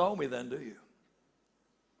don't know me then, do you?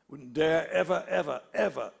 Wouldn't dare ever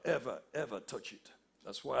touch it.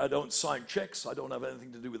 That's why I don't sign checks. I don't have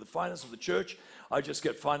anything to do with the finance of the church. I just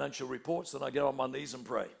get financial reports, then I get on my knees and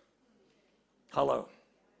pray. Hello.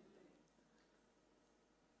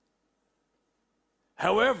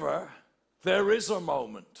 However, there is a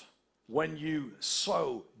moment when you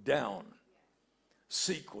sow down.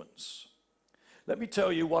 Sequence. Let me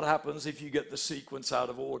tell you what happens if you get the sequence out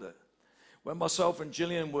of order. When myself and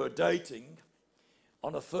Gillian were dating,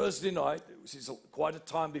 on a Thursday night, it was quite a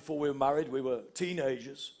time before we were married, we were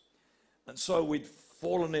teenagers, and so we'd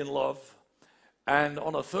fallen in love. And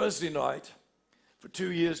on a Thursday night, for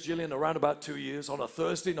 2 years, Gillian, around about 2 years, on a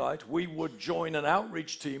Thursday night, we would join an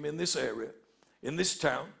outreach team in this area, in this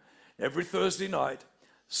town, every Thursday night,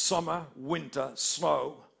 summer, winter,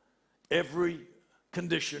 snow, every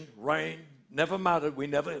condition, rain, never mattered, we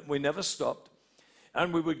never stopped.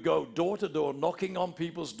 And we would go door to door, knocking on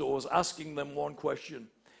people's doors, asking them one question.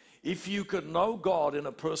 If you could know God in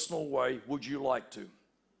a personal way, would you like to?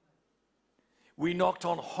 We knocked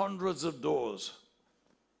on hundreds of doors.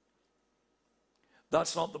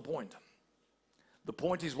 That's not the point. The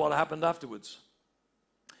point is what happened afterwards.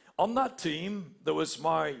 On that team, there was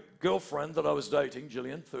my girlfriend that I was dating,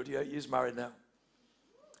 Gillian, 38 years married now.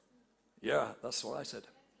 Yeah, that's what I said.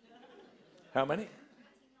 How many?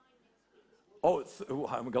 Oh,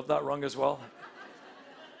 I haven't got that wrong as well.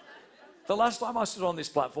 The last time I stood on this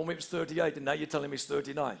platform, it was 38, and now you're telling me it's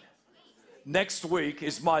 39. Next week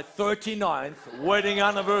is my 39th wedding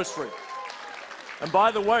anniversary. And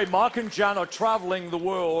by the way, Mark and Jan are traveling the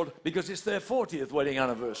world because it's their 40th wedding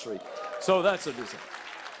anniversary. So that's a design.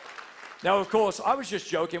 Now, of course, I was just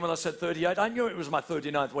joking when I said 38. I knew it was my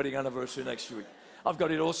 39th wedding anniversary next week. I've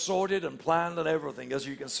got it all sorted and planned and everything, as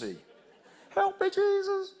you can see. Help me,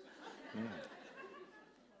 Jesus.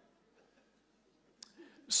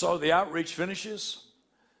 So the outreach finishes.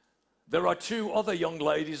 There are 2 other young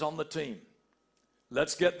ladies on the team.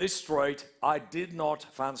 Let's get this straight. I did not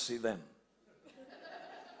fancy them.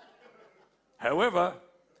 However,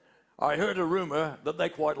 I heard a rumor that they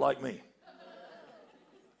quite like me.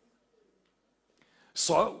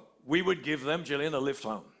 So we would give them, Gillian, a lift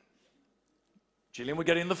home. Gillian would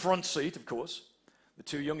get in the front seat, of course. The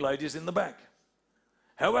 2 young ladies in the back.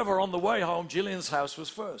 However, on the way home, Gillian's house was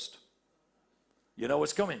first. You know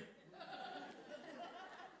what's coming.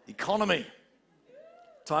 Economy.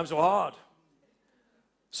 Times were hard.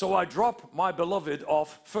 So I drop my beloved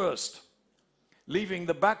off first, leaving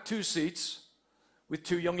the back 2 seats with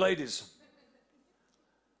 2 young ladies.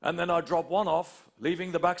 And then I drop one off,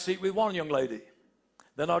 leaving the back seat with 1 young lady.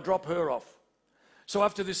 Then I drop her off. So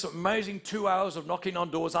after this amazing 2 hours of knocking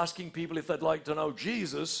on doors, asking people if they'd like to know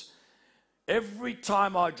Jesus, every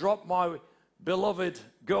time I dropped my beloved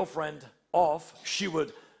girlfriend off, she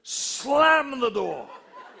would slam the door.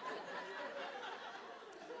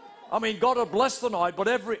 I mean, God had blessed the night, but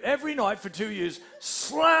every night for 2 years,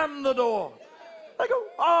 slam the door. I go,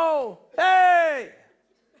 oh, hey.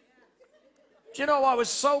 Do you know, I was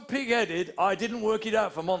so pig-headed, I didn't work it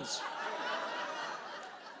out for months.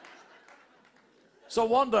 So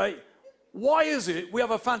one day, why is it we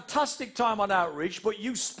have a fantastic time on outreach, but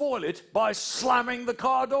you spoil it by slamming the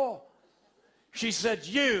car door? She said,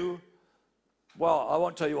 well, I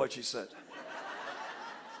won't tell you what she said.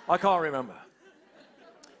 I can't remember.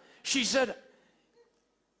 She said,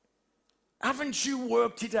 haven't you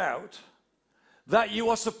worked it out that you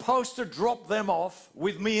are supposed to drop them off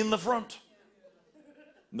with me in the front?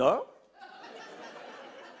 No.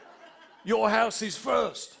 Your house is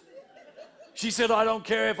first. She said, I don't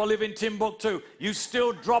care if I live in Timbuktu. You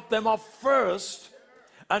still drop them off first.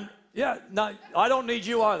 And yeah, no, I don't need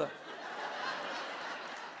you either.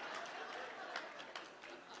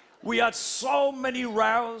 We had so many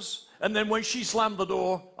rows, and then when she slammed the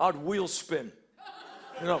door, I'd wheel spin.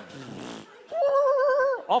 You know,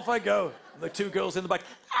 off I go. And the 2 girls in the back.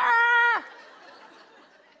 Ah!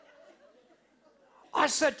 I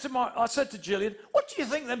said to Gillian, what do you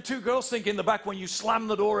think them 2 girls think in the back when you slam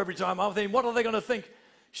the door every time? I'm thinking, what are they going to think?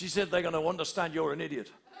 She said, they're going to understand you're an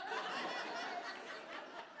idiot.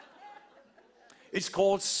 It's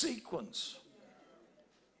called sequence.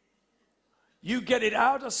 You get it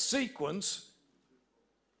out of sequence,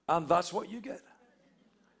 and that's what you get.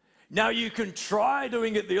 Now, you can try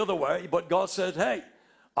doing it the other way, but God said, hey,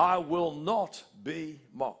 I will not be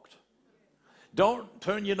mocked. Don't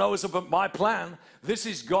turn your nose up at my plan. This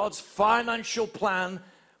is God's financial plan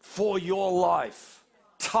for your life.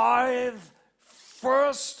 Tithe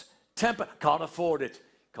first, 10%. Can't afford it.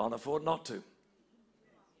 Can't afford not to.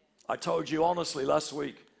 I told you honestly last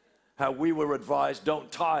week how we were advised, don't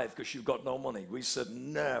tithe because you've got no money. We said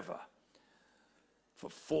never. For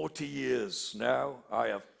 40 years now, I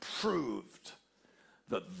have proved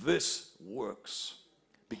that this works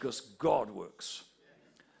because God works.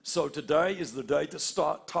 So today is the day to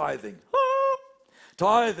start tithing.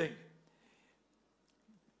 Tithing.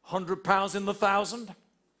 £100 in the 1,000,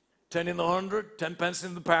 10 in the 100, 10 pence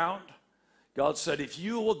in the pound. God said, if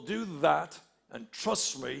you will do that and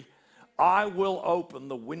trust me, I will open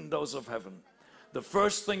the windows of heaven. The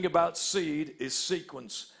first thing about seed is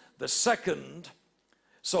sequence. The second,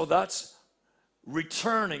 so that's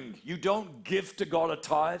returning. You don't give to God a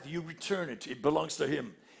tithe, you return it. It belongs to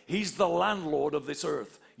Him. He's the landlord of this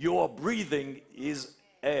earth. Your breathing is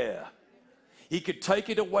air. He could take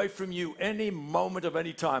it away from you any moment of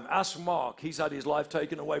any time. Ask Mark. He's had his life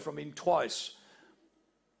taken away from him twice.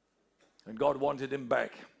 And God wanted him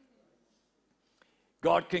back.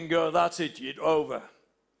 God can go, that's it, it's over.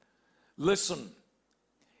 Listen,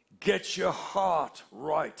 get your heart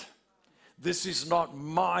right. This is not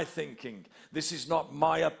my thinking. This is not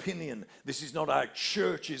my opinion. This is not our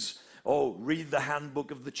church's, oh, read the handbook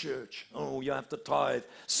of the church. Oh, you have to tithe.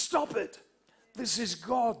 Stop it. This is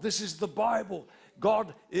God. This is the Bible.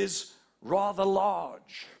 God is rather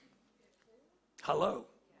large. Hello.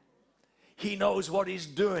 He knows what He's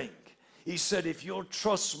doing. He said, if you'll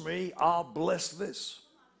trust me, I'll bless this.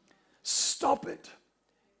 Stop it.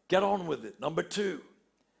 Get on with it. Number 2.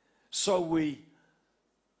 So we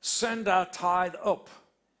send our tithe up.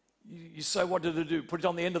 You say, what did it do? Put it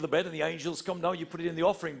on the end of the bed and the angels come? No, you put it in the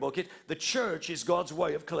offering bucket. The church is God's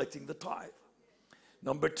way of collecting the tithe.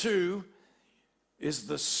 Number 2 is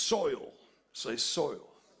the soil. Say soil.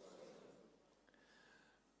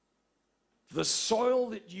 The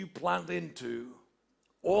soil that you plant into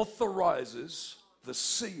authorizes the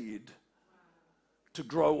seed to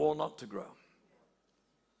grow or not to grow.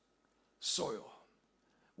 Soil.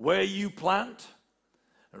 Where you plant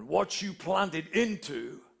and what you plant it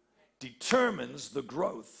into determines the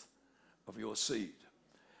growth of your seed.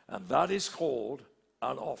 And that is called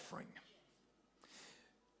an offering.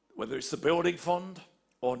 Whether it's the building fund,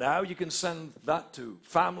 or now you can send that to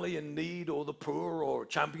family in need or the poor or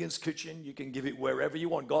Champion's Kitchen. You can give it wherever you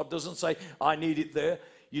want. God doesn't say, I need it there.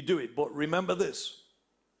 You do it. But remember this.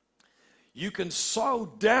 You can sow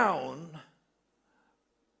down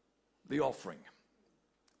the offering,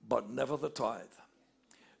 but never the tithe.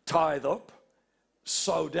 Tithe up,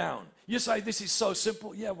 sow down. You say, this is so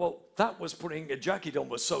simple. Yeah, well, that was putting a jacket on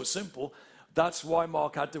was so simple. That's why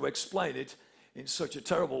Mark had to explain it in such a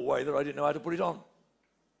terrible way that I didn't know how to put it on.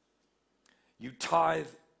 You tithe,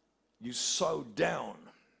 you sow down.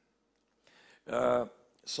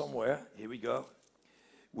 Somewhere, here we go.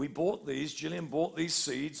 We bought these, Gillian bought these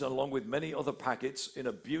seeds along with many other packets in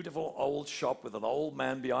a beautiful old shop with an old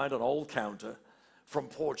man behind an old counter from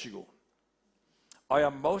Portugal. I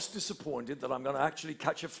am most disappointed that I'm going to actually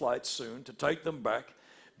catch a flight soon to take them back,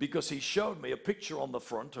 because he showed me a picture on the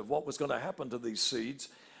front of what was going to happen to these seeds,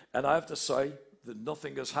 and I have to say that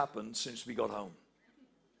nothing has happened since we got home.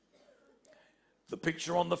 The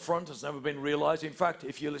picture on the front has never been realized. In fact,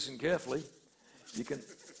 if you listen carefully, you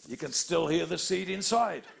can still hear the seed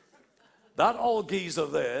inside. That old geezer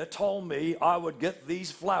there told me I would get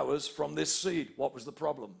these flowers from this seed. What was the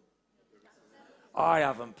problem? I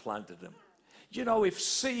haven't planted them. You know, if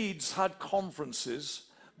seeds had conferences,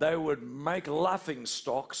 they would make laughing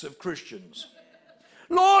stocks of Christians.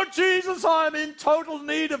 Lord Jesus, I'm in total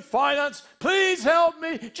need of finance. Please help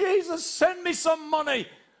me. Jesus, send me some money.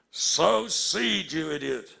 Sow seed, you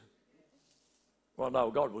idiot. Well,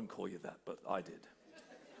 no, God wouldn't call you that, but I did.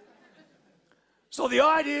 So the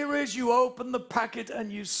idea is you open the packet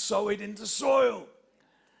and you sow it into soil.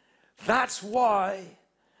 That's why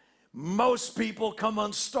most people come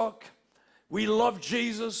unstuck. We love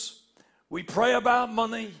Jesus. We pray about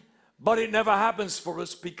money, but it never happens for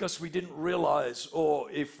us because we didn't realize,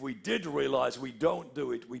 or if we did realize, we don't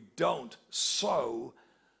do it. We don't sow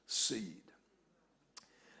seed.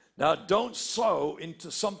 Now, don't sow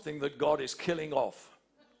into something that God is killing off.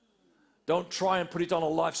 Don't try and put it on a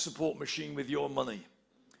life support machine with your money.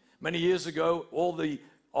 Many years ago, all the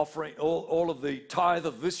offering, all of the tithe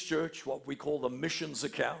of this church, what we call the missions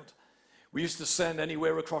account, we used to send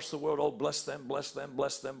anywhere across the world. Oh, bless them, bless them,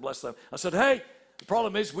 bless them, bless them. I said, hey, the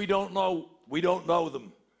problem is we don't know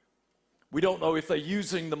them. We don't know if they're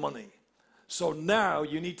using the money. So now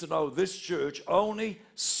you need to know this church only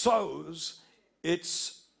sows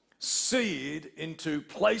its seed into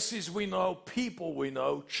places we know, people we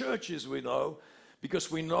know, churches we know,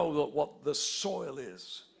 because we know that what the soil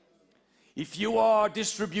is. If you are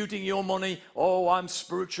distributing your money, oh, I'm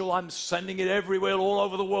spiritual, I'm sending it everywhere, all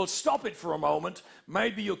over the world, stop it for a moment.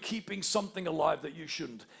 Maybe you're keeping something alive that you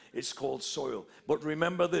shouldn't. It's called soil. But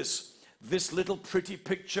remember this little pretty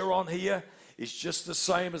picture on here is just the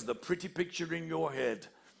same as the pretty picture in your head.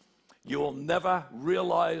 You'll never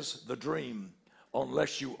realize the dream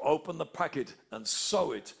unless you open the packet and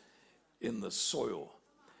sow it in the soil.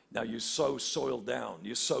 Now you sow soil down,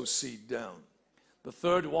 you sow seed down. The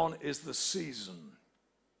third one is the season.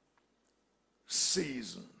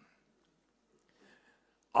 Season.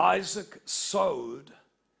 Isaac sowed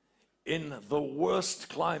in the worst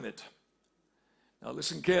climate. Now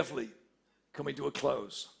listen carefully, coming to a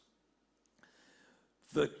close.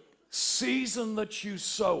 The season that you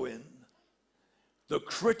sow in, the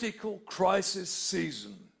critical crisis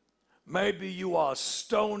season, maybe you are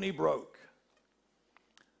stony broke.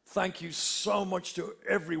 Thank you so much to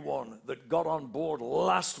everyone that got on board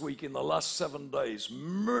last week in the last 7 days.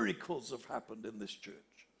 Miracles have happened in this church.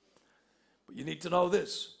 But you need to know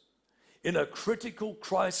this. In a critical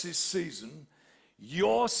crisis season,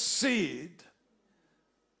 your seed,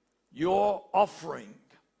 your offering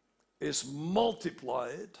is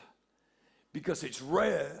multiplied because it's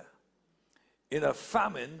rare in a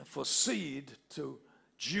famine for seed to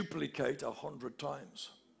duplicate 100 times.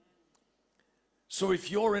 So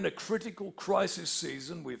if you're in a critical crisis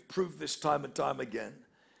season, we've proved this time and time again,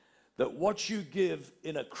 that what you give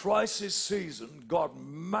in a crisis season, God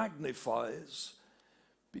magnifies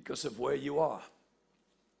because of where you are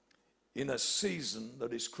in a season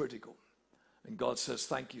that is critical. And God says,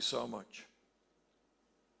 thank you so much.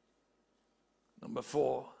 Number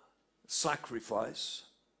 4, sacrifice.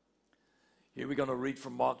 Here we're going to read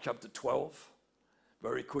from Mark chapter 12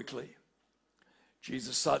 very quickly.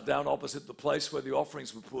 Jesus sat down opposite the place where the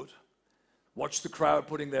offerings were put, watched the crowd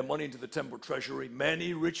putting their money into the temple treasury.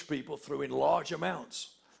 Many rich people threw in large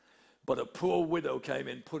amounts, but a poor widow came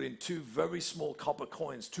in, put in 2 very small copper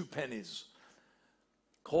coins, 2 pennies.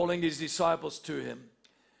 Calling his disciples to him,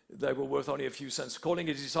 they were worth only a few cents. Calling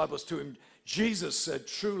his disciples to him, Jesus said,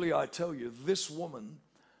 truly I tell you, this woman,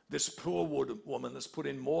 this poor woman has put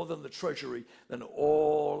in more than the treasury than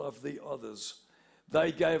all of the others.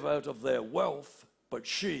 They gave out of their wealth, but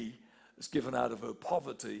she has given out of her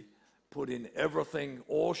poverty, put in everything,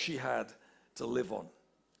 all she had to live on.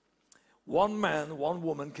 One man, one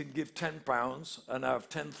woman can give £10 and have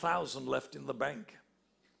 10,000 left in the bank.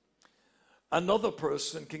 Another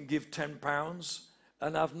person can give £10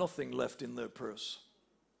 and have nothing left in their purse.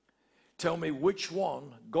 Tell me which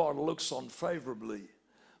one God looks on favorably.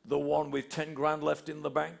 The one with 10 grand left in the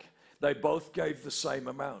bank? They both gave the same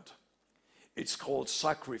amount. It's called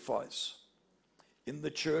sacrifice. In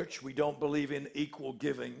the church, we don't believe in equal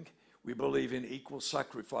giving. We believe in equal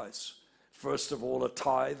sacrifice. First of all, a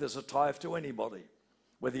tithe. There's a tithe to anybody.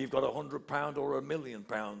 Whether you've got £100 or £1 million,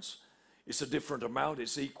 it's a different amount.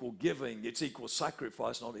 It's equal giving. It's equal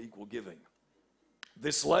sacrifice, not equal giving.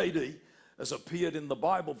 This lady has appeared in the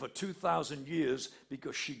Bible for 2,000 years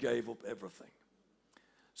because she gave up everything.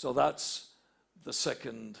 So that's the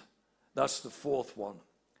second, that's the fourth one.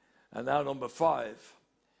 And now number 5,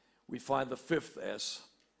 we find the 5th S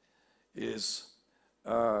is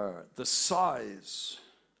the size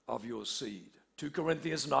of your seed. 2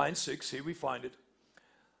 Corinthians 9:6, here we find it.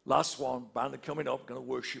 Last one, band are coming up, going to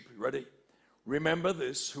worship. Ready? Remember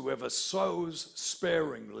this, whoever sows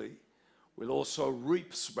sparingly will also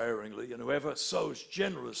reap sparingly, and whoever sows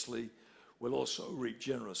generously will also reap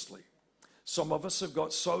generously. Some of us have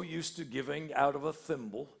got so used to giving out of a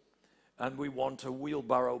thimble, and we want a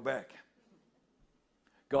wheelbarrow back.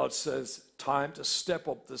 God says, time to step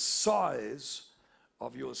up the size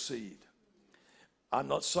of your seed. I'm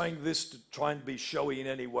not saying this to try and be showy in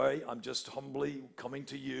any way. I'm just humbly coming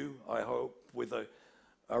to you, I hope, with a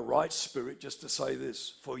right spirit, just to say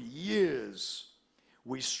this. For years,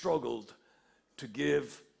 we struggled to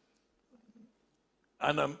give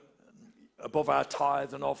above our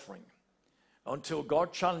tithe and offering, until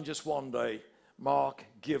God challenged us one day, Mark,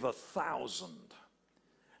 give 1,000.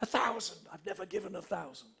 1,000. I've never given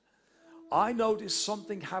 1,000. I noticed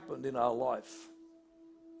something happened in our life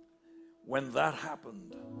when that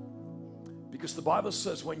happened. Because the Bible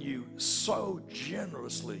says when you sow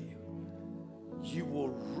generously, you will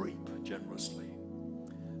reap generously.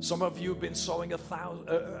 Some of you have been sowing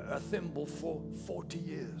a thimble for 40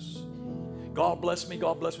 years. God bless me,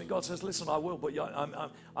 God bless me. God says, listen, I will, but I'm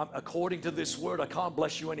according to this word, I can't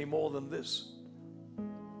bless you any more than this.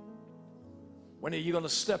 When are you going to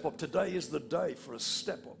step up? Today is the day for a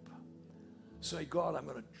step up. Say, God, I'm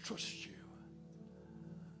going to trust you.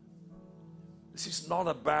 This is not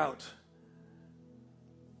about,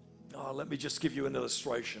 let me just give you an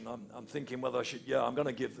illustration. I'm thinking whether I should, I'm going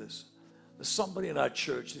to give this. There's somebody in our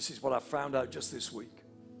church, this is what I found out just this week.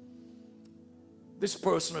 This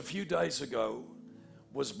person a few days ago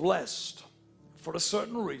was blessed for a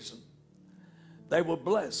certain reason. They were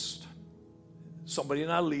blessed. Somebody in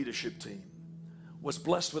our leadership team was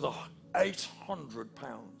blessed with £800.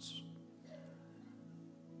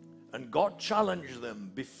 And God challenged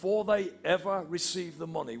them before they ever received the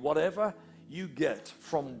money. Whatever you get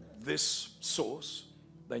from this source,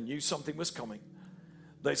 they knew something was coming.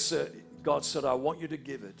 They said, God said, I want you to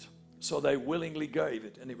give it. So they willingly gave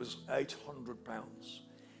it, and it was £800.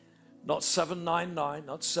 Not $799,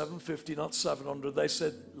 not $750, not $700. They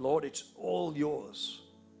said, Lord, it's all yours.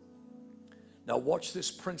 Now watch this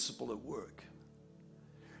principle at work.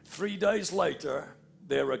 3 days later,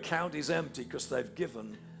 their account is empty because they've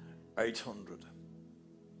given 800.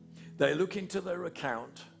 They look into their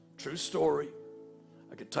account, true story.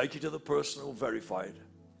 I could take you to the person who will verify it.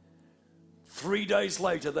 3 days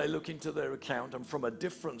later, they look into their account, and from a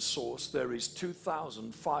different source, there is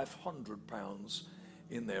 £2,500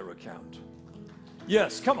 in their account.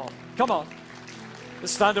 Yes, come on, come on.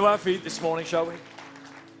 Let's stand to our feet this morning, shall we?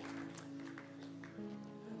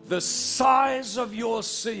 The size of your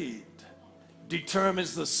seed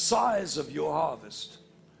determines the size of your harvest.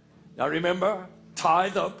 Now remember,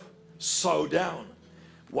 tithe up, sow down.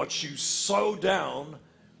 What you sow down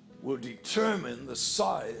will determine the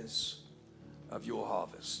size of your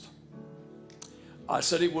harvest. I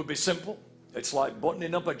said it would be simple. It's like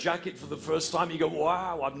buttoning up a jacket for the first time. You go,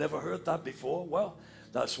 wow, I've never heard that before. Well,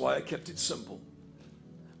 that's why I kept it simple.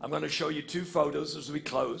 I'm going to show you 2 photos as we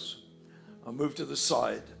close. I'll move to the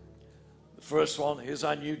side. The first one, here's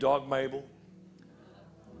our new dog, Mabel.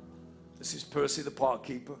 This is Percy, the park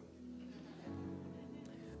keeper.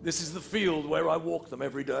 This is the field where I walk them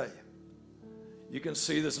every day. You can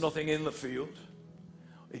see there's nothing in the field.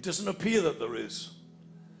 It doesn't appear that there is.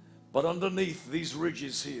 But underneath these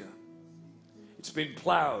ridges here, it's been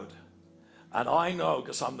plowed. And I know,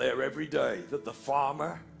 because I'm there every day, that the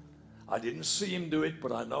farmer, I didn't see him do it,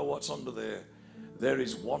 but I know what's under there. There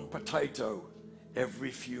is one potato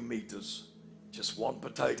every few meters. Just one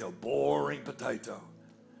potato, boring potato.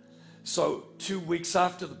 So 2 weeks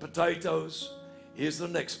after the potatoes, here's the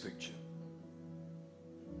next picture.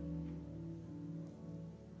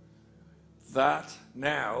 That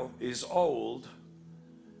now is old.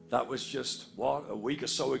 That was just, what, a week or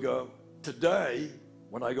so ago. Today,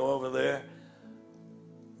 when I go over there,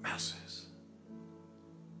 masses.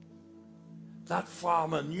 That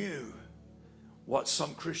farmer knew what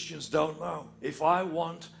some Christians don't know. If I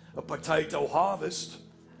want a potato harvest,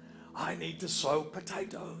 I need to sow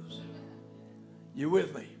potatoes. You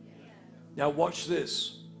with me? Now watch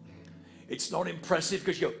this. It's not impressive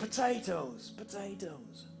because you go, potatoes,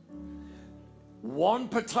 potatoes. One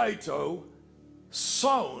potato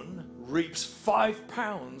sown reaps 5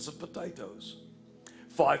 pounds of potatoes.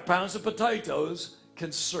 5 pounds of potatoes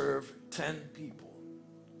can serve 10 people.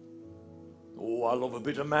 Oh, I love a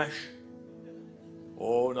bit of mash.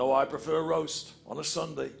 Oh, no, I prefer roast on a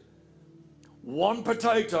Sunday. One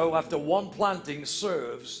potato after one planting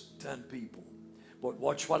serves 10 people. But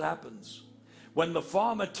watch what happens. When the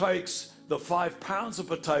farmer takes the 5 pounds of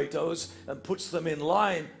potatoes and puts them in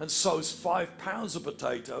line and sows 5 pounds of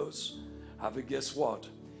potatoes, have a guess what?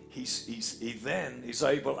 He then is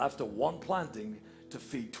able, after one planting, to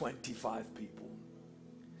feed 25 people.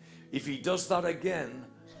 If he does that again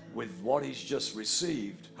with what he's just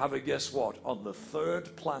received, have a guess what? On the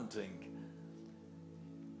third planting,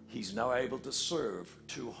 he's now able to serve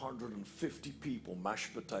 250 people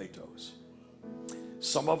mashed potatoes.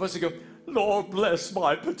 Some of us go, Lord bless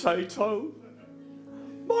my potato.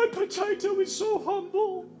 My potato is so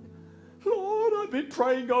humble. Lord, I've been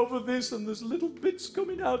praying over this and there's little bits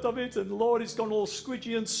coming out of it, and Lord, it's gone all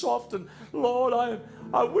squidgy and soft, and Lord,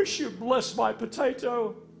 I wish you bless my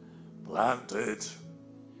potato. Plant it,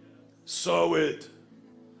 sow it,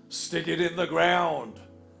 stick it in the ground,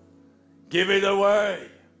 give it away.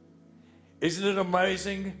 Isn't it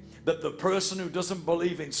amazing that the person who doesn't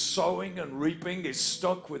believe in sowing and reaping is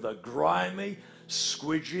stuck with a grimy,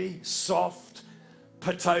 squidgy, soft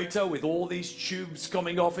potato with all these tubes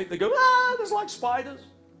coming off it? They go, ah, there's like spiders.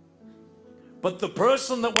 But the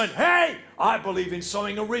person that went, hey, I believe in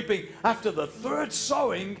sowing and reaping, after the third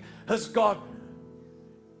sowing has got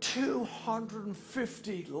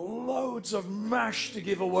 250 loads of mash to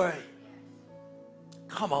give away.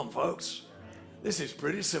 Come on, folks. This is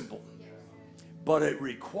pretty simple. But it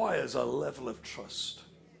requires a level of trust.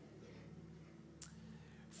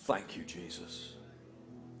 Thank you, Jesus.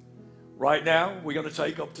 Right now, we're going to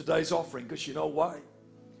take up today's offering, because you know why?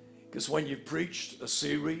 Because when you've preached a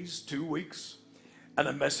series, 2 weeks, and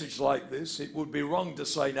a message like this, it would be wrong to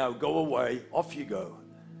say, now go away, off you go.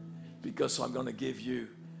 Because I'm going to give you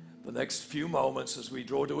the next few moments as we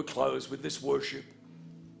draw to a close with this worship,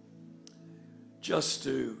 just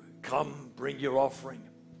to come bring your offering.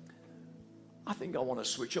 I think I want to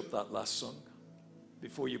switch up that last song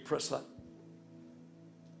before you press that.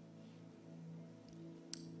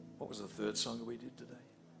 What was the third song that we did today?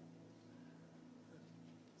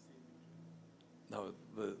 No,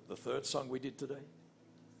 the third song we did today?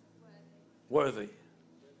 Worthy.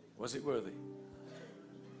 Was it Worthy?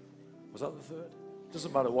 Was that the third?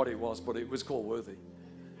 Doesn't matter what it was, but it was called Worthy.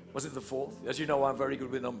 Was it the fourth? As you know, I'm very good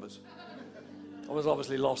with numbers. I was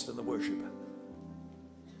obviously lost in the worship.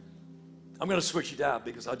 I'm going to switch it out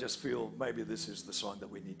because I just feel maybe this is the song that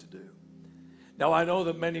we need to do. Now, I know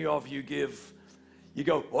that many of you you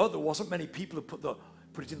go, oh, there wasn't many people who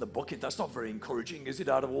put it in the bucket. That's not very encouraging, is it,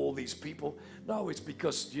 out of all these people? No, it's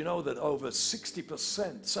because, do you know that over 60%,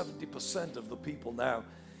 70% of the people now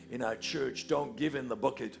in our church don't give in the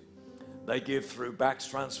bucket. They give through Bax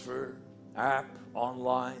Transfer, app,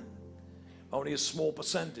 online. Only a small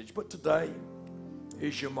percentage. But today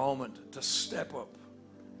is your moment to step up.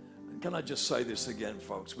 And can I just say this again,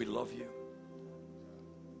 folks? We love you.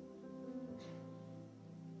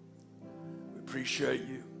 We appreciate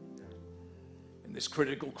you. In this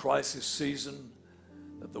critical crisis season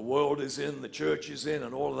that the world is in, the church is in,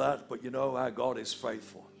 and all of that, but you know our God is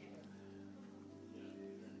faithful.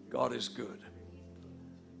 God is good.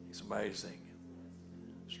 He's amazing.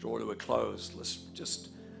 Let's draw to a close. Let's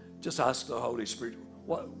just ask the Holy Spirit,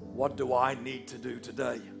 what do I need to do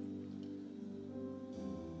today?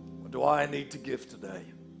 What do I need to give today?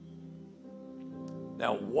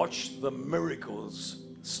 Now watch the miracles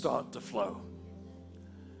start to flow.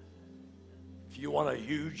 If you want a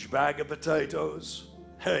huge bag of potatoes,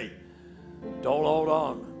 hey, don't hold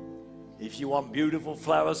on. If you want beautiful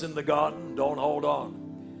flowers in the garden, don't hold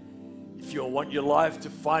on. If you want your life to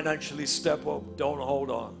financially step up, don't hold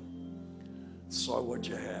on. Sow what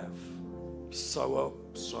you have. Sow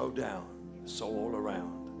up, sow down, sow all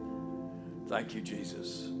around. Thank you,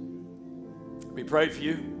 Jesus. We pray for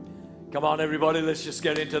you. Come on, everybody, let's just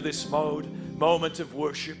get into this moment of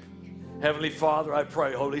worship. Heavenly Father, I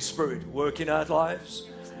pray, Holy Spirit, work in our lives.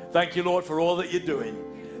 Thank you, Lord, for all that you're doing.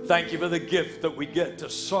 Thank you for the gift that we get to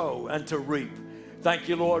sow and to reap. Thank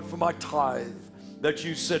you, Lord, for my tithe, that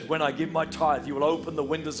you said, when I give my tithe, you will open the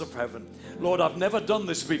windows of heaven. Lord, I've never done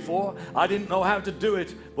this before. I didn't know how to do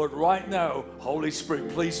it, but right now, Holy Spirit,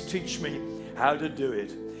 please teach me how to do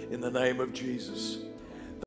it in the name of Jesus.